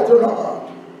 You're right, they're not.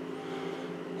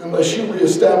 Unless you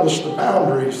reestablish the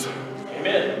boundaries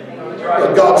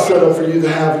that God set up for you to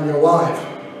have in your life.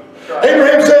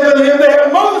 Abraham said unto him, they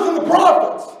have Moses and the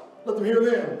prophets. Let them hear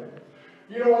them.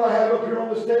 You know what I have up here on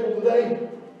this table today?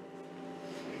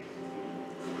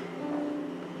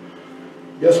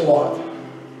 Guess what?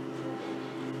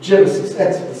 Genesis,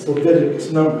 Exodus,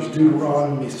 Leviticus, Numbers,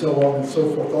 Deuteronomy, so on and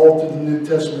so forth. All through the New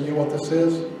Testament. You know what this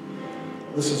is?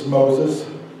 This is Moses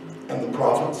and the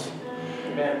prophets.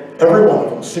 Amen. Every one of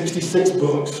them, 66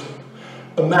 books,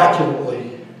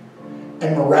 immaculately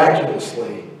and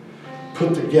miraculously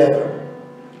put together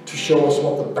to show us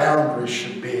what the boundaries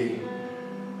should be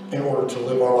in order to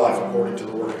live our life according to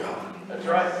the Word of God. That's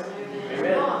right.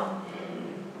 Amen.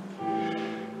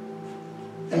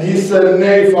 And he said,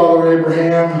 nay, Father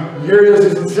Abraham. Here is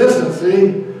his insistence,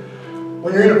 see?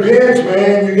 When you're in a pinch,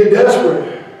 man, you get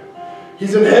desperate.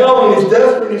 He's in hell and he's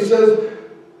desperate. And he says,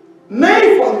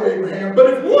 nay, Father Abraham, but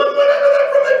if one went unto them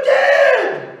from the dead,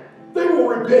 they will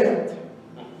repent.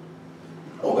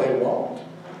 Oh, they won't.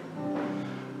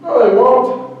 No, they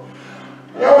won't.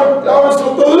 I was to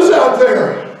throw this out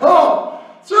there. Oh,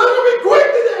 so it's going to be quick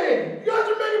today. You guys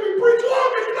are making me preach long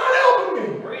and you're not helping me.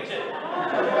 Preach it.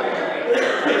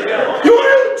 You want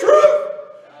to hear the truth?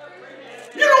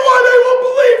 You know why they won't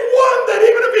believe? One, that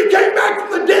even if he came back from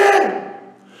the dead,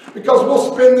 because we'll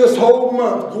spend this whole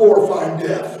month glorifying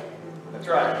death. That's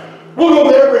right. We'll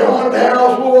go to every haunted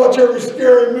house. We'll watch every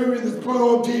scary movie that's put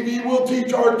on TV. We'll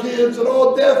teach our kids that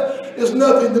all death is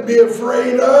nothing to be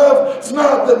afraid of. It's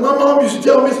not that my mom used to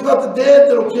tell me it's not the dead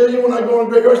that'll kill you when I go in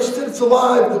the graveyard. She said it's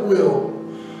alive that will.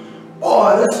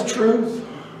 Boy, that's the truth.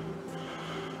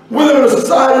 We live in a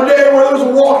society today where there's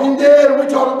a walking dead and we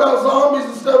talk about zombies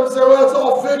and stuff and say, well, that's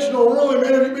all fictional. Really,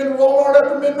 man, have you been to Walmart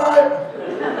after midnight?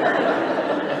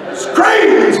 It's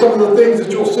crazy, some of the things that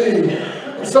you'll see.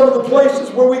 Some of the places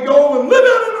where we go and live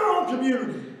out in our own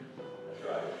community.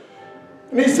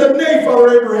 And he said, nay,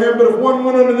 Father Abraham, but if one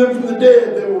went unto them from the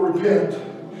dead, they will repent.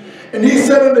 And he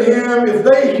said unto him, if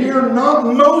they hear not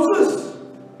Moses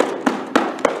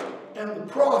and the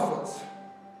prophets,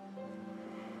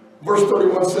 verse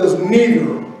 31 says,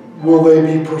 neither will they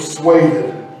be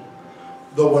persuaded,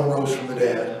 though one rose from the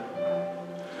dead.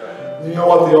 You know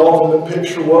what the ultimate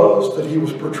picture was that he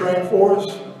was portraying for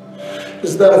us?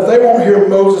 Is that if they won't hear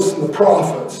Moses and the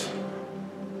prophets,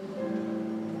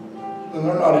 then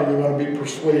they're not even going to be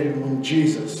persuaded when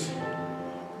Jesus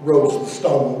rolls the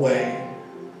stone away.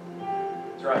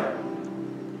 That's right.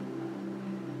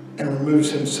 And removes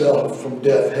himself from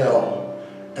death, hell,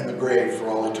 and the grave for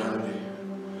all eternity.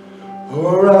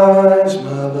 Arise,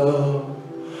 my love.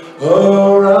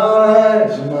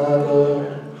 Arise, my love.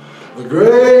 The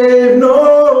grave no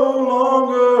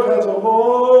longer has a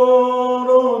hold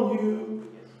on you.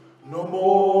 No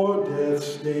more death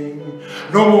sting,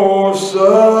 no more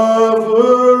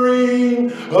suffering.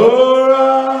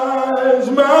 Arise,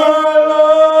 my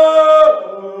love,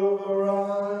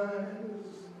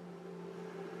 arise.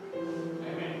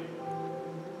 Amen.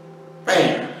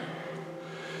 Man,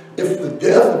 if the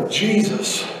death of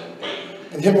Jesus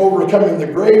and him overcoming the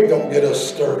grave don't get us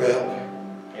stirred up.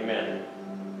 Amen.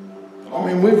 I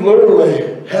mean, we've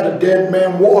literally had a dead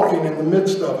man walking in the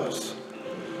midst of us,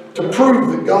 to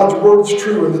prove that God's word's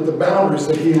true and that the boundaries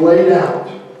that he laid out,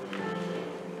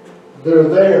 they're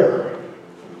there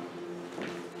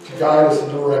to guide us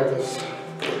and direct us.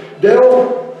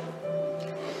 Dale,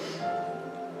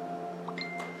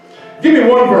 give me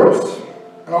one verse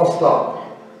and I'll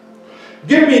stop.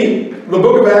 Give me the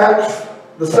book of Acts,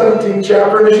 the 17th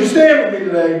chapter, and as you stand with me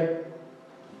today,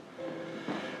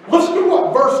 listen to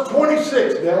what? Verse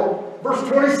 26, Dale. Verse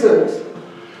 26.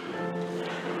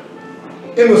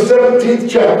 In the 17th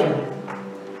chapter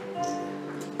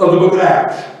of the book of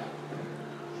Acts.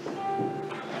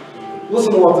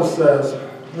 Listen to what this says.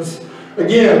 This,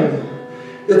 again,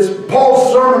 it's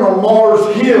Paul's sermon on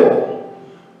Mars Hill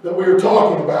that we were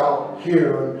talking about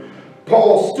here. And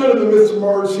Paul stood in the midst of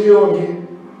Mars Hill and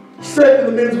he said to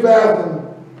the men of Athens,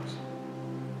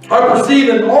 I perceive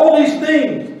in all these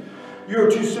things you are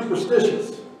too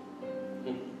superstitious.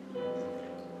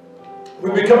 We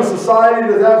become a society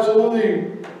that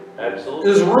absolutely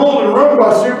is ruled and run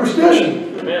by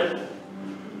superstition. Amen.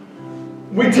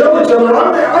 We tell each other,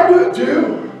 I do it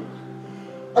too.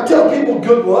 I tell people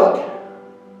good luck.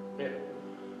 Yeah.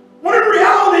 When in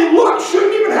reality, luck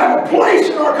shouldn't even have a place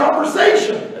in our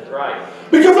conversation. That's right.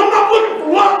 Because I'm not looking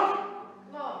for luck.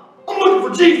 I'm looking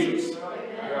for Jesus.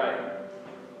 That's right.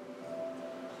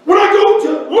 When I go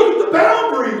to look at the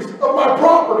boundaries of my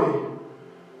property,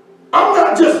 I'm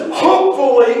not just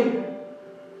hopefully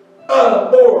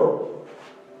or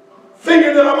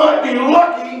thinking that I might be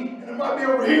lucky and it might be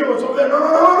over here or something.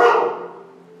 No.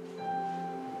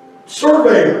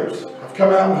 Surveyors have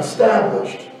come out and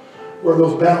established where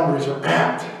those boundaries are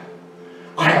at.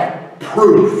 I have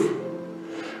proof.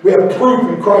 We have proof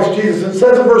in Christ Jesus. It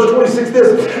says in verse 26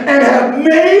 this, and have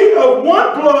made of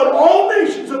one blood all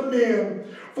nations of men,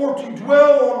 for to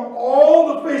dwell on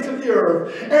all the face of the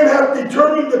earth, and have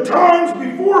determined the times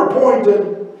before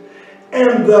appointed,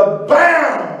 and the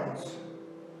bounds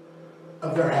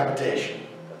of their habitation.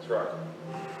 That's right.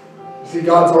 See,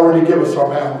 God's already given us our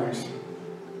boundaries.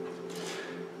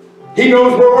 He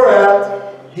knows where we're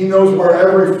at. He knows where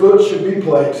every foot should be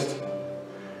placed.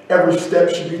 Every step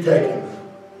should be taken.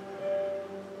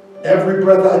 Every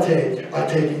breath I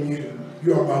take in you.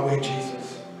 You are my way,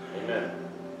 Jesus. Amen.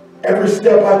 Every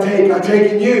step I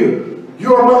take in you.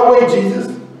 You are my way, Jesus.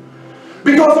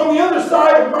 Because on the other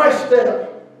side of my step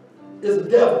is a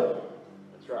devil.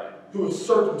 That's right. Who is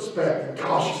circumspect and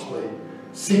cautiously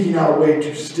seeking out a way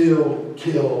to steal,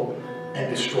 kill,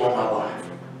 and destroy my life.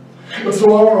 And so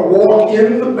I want to walk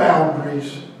in the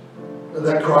boundaries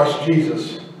that Christ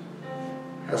Jesus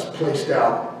has placed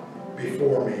out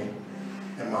before me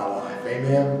in my life.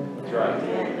 Amen? That's right.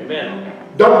 Amen.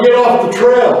 Don't get off the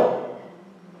trail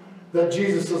that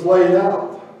Jesus has laid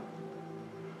out.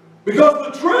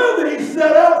 Because the trail that he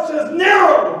set out says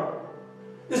narrow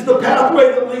is the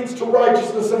pathway that leads to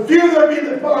righteousness, and few there be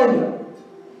that find it.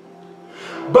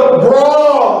 But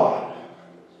broad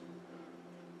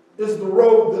is the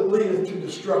road that leadeth to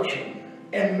destruction,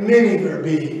 and many there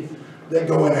be that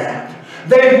go in that.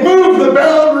 They've moved the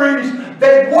boundaries,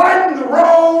 they've widened the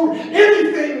road,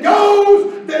 anything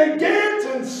goes, they dance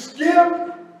and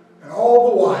skip, and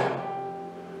all the while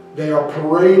they are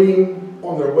parading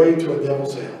on their way to a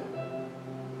devil's hell.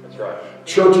 That's right.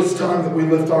 Church, it's time that we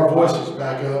lift our voices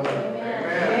back up.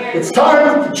 Amen. It's time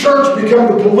that the church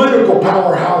become the political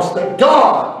powerhouse that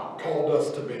God called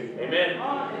us to be. Amen.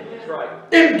 That's right.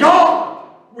 In God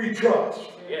we trust.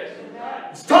 Yes.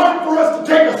 It's time for us to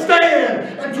take a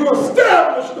stand and to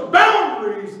establish the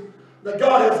boundaries that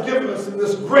God has given us in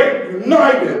this great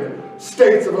United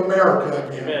States of America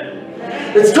again.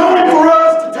 Amen. It's time for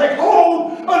us to take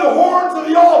hold of the horns of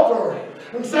the altar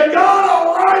and say, God,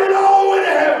 I'll ride it all the way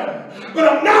to heaven, but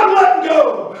I'm not letting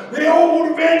go. The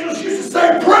old evangelist used to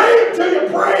say, pray until you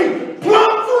pray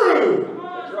plumb through.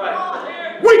 That's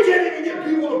right. We can't even get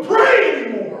people to pray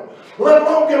anymore, let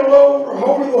alone get a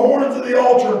hold of the horns of the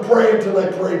altar and pray until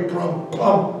they pray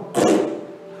plumb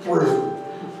through.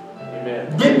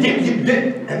 Amen.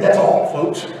 Get, and that's all,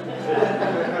 folks.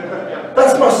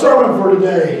 That's my sermon for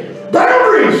today.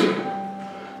 Boundaries.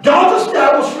 God's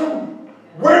established them.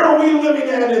 Where are we living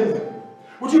at in them?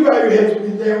 Would you bow your heads with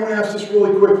me today? I want to ask this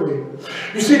really quickly.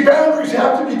 You see, boundaries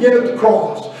have to begin at the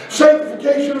cross.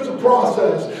 Sanctification is a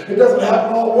process. It doesn't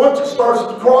happen all at once. It starts at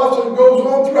the cross and it goes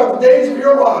on throughout the days of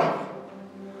your life.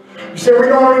 You say, we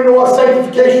don't even know what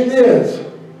sanctification is.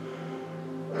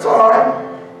 It's all right.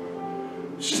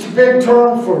 It's just a big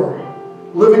term for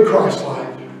living Christ-like.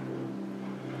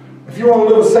 If you want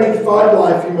to live a sanctified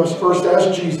life, you must first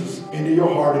ask Jesus into your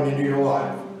heart and into your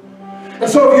life. And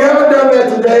so if you haven't done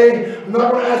that today, I'm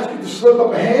not going to ask you to slip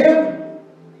up a hand.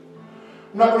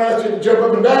 I'm not going to ask you to jump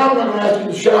up and down. I'm not going to ask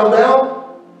you to shout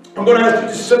out. I'm going to ask you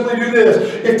to simply do this.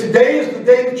 If today is the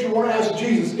day that you want to ask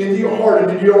Jesus into your heart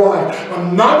and into your life,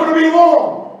 I'm not going to be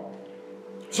long.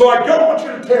 So I don't want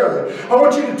you to tarry. I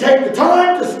want you to take the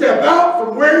time to step out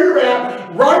from where you're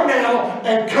at right now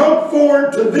and come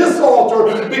forward to this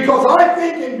altar, because I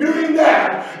think in doing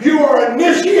that, you are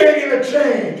initiating a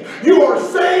change. You are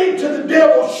saying to the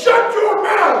devil, shut your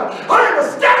mouth. I am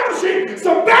establishing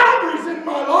some boundaries in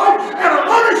my life, and I'm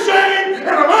unashamed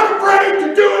and I'm unafraid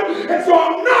to do it. And so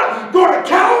I'm not going to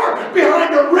cower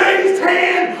behind a raised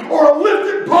hand or a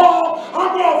lifted paw.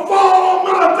 I'm going to fall on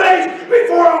my face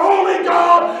before a holy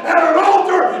God at an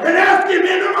altar and ask him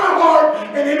into my heart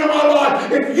and into my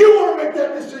life. If you want to make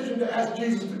that decision to ask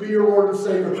Jesus to be your Lord and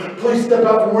Savior, please step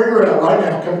out from where you're at right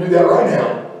now. Come do that right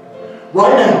now.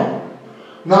 Right now.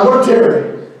 I'm not going to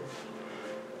tarry.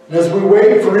 And as we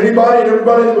wait for anybody and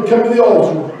everybody that would come to the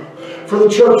altar for the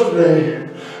church today,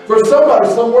 there's somebody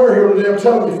somewhere here today, I'm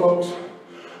telling you folks,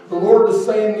 the Lord is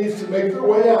saying needs to make their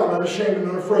way out unashamed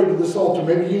and unafraid to this altar.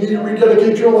 Maybe you need to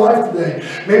rededicate your life today.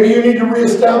 Maybe you need to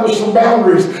reestablish some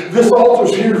boundaries. This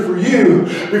altar's here for you.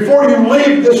 Before you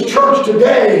leave this church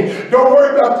today, don't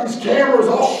worry about these cameras.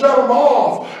 I'll shut them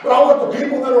off. But I want the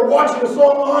people that are watching us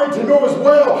online to know as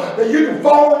well that you can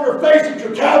fall on your face at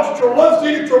your couch, at your love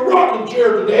seat, at your rocking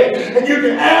chair today, and you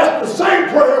can ask the same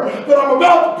prayer that I'm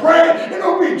about to pray, and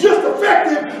it'll be just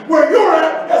effective where you're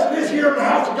at as it is here in the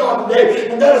house of God today.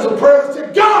 And that is a prayer that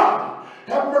said, God,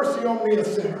 have mercy on me, a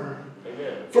sinner.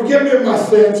 Amen. Forgive me of my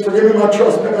sins. Forgive me of my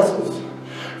trespasses.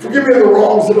 Forgive me of the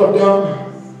wrongs that I've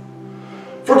done.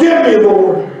 Forgive me,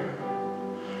 Lord,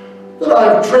 that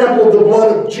I have trampled the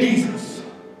blood of Jesus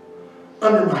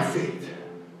under my feet.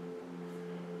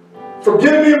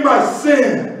 Forgive me of my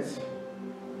sins.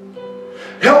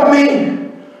 Help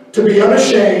me to be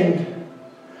unashamed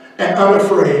and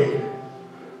unafraid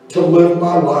to live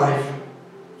my life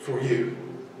for you.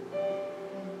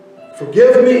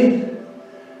 Forgive me,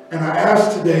 and I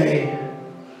ask today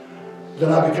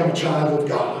that I become a child of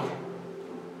God.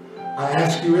 I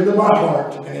ask you into my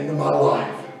heart and into my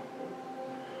life.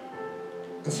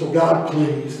 And so God,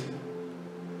 please,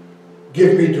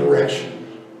 give me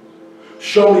direction.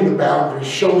 Show me the boundaries.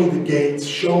 Show me the gates.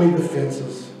 Show me the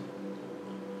fences.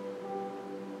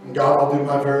 And God, I'll do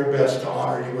my very best to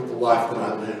honor you with the life that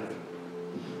I live.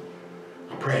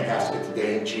 I pray and ask it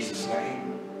today in Jesus'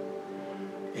 name.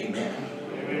 Amen.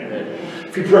 Amen.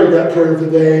 If you prayed that prayer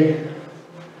today,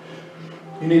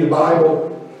 you need a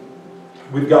Bible,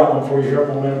 we've got one for you here at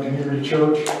Momentum Community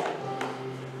Church.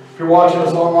 If you're watching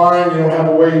us online, you don't have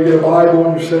a way to get a Bible,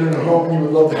 and you're sitting at home and you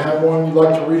would love to have one, you'd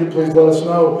like to read it, please let us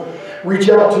know. Reach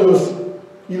out to us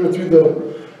either through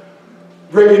the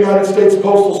Great United States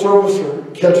Postal Service or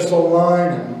catch us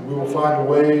online, and we will find a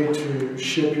way to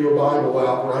ship you a Bible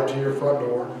out right to your front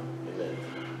door.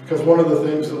 Because one of the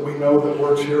things that we know that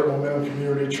works here at Momentum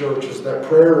Community Church is that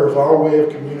prayer is our way of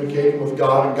communicating with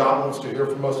God, and God wants to hear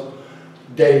from us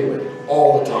daily,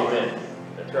 all the time. Amen.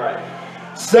 That's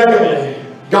right. Secondly,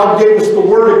 God gave us the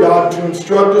Word of God to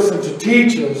instruct us and to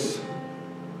teach us.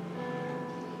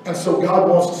 And so God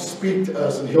wants to speak to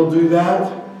us, and He'll do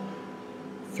that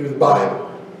through the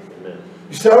Bible. Amen.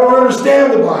 You say, I don't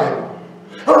understand the Bible.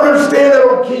 I don't understand that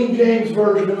old King James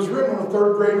Version. It was written on a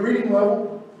 3rd grade reading level.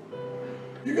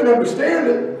 You can understand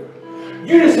it.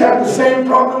 You just have the same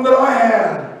problem that I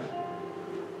had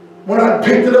when I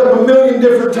picked it up a million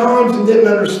different times and didn't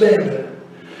understand it.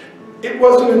 It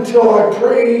wasn't until I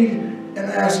prayed and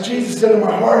asked Jesus into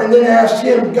my heart and then asked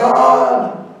Him,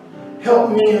 God,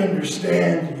 help me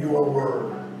understand your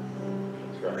word.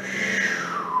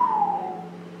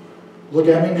 Look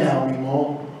at me now,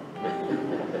 Mimo.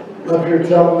 Up here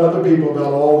telling other people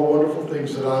about all the wonderful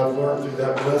things that I've learned through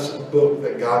that blessed book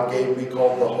that God gave me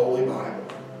called the Holy Bible.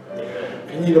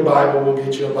 If you need a Bible, we'll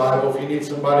get you a Bible. If you need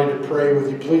somebody to pray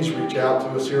with you, please reach out to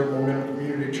us here at Momentum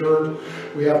Community Church.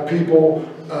 We have people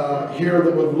here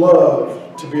that would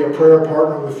love to be a prayer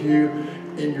partner with you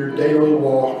in your daily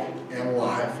walk and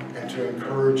life, and to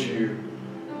encourage you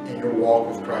in your walk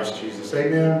with Christ Jesus.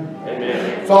 Amen?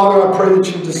 Amen. Father, I pray that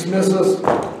you dismiss us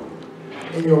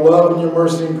in your love and your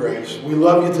mercy and grace. We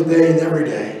love you today and every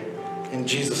day. In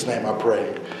Jesus' name I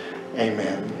pray.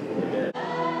 Amen.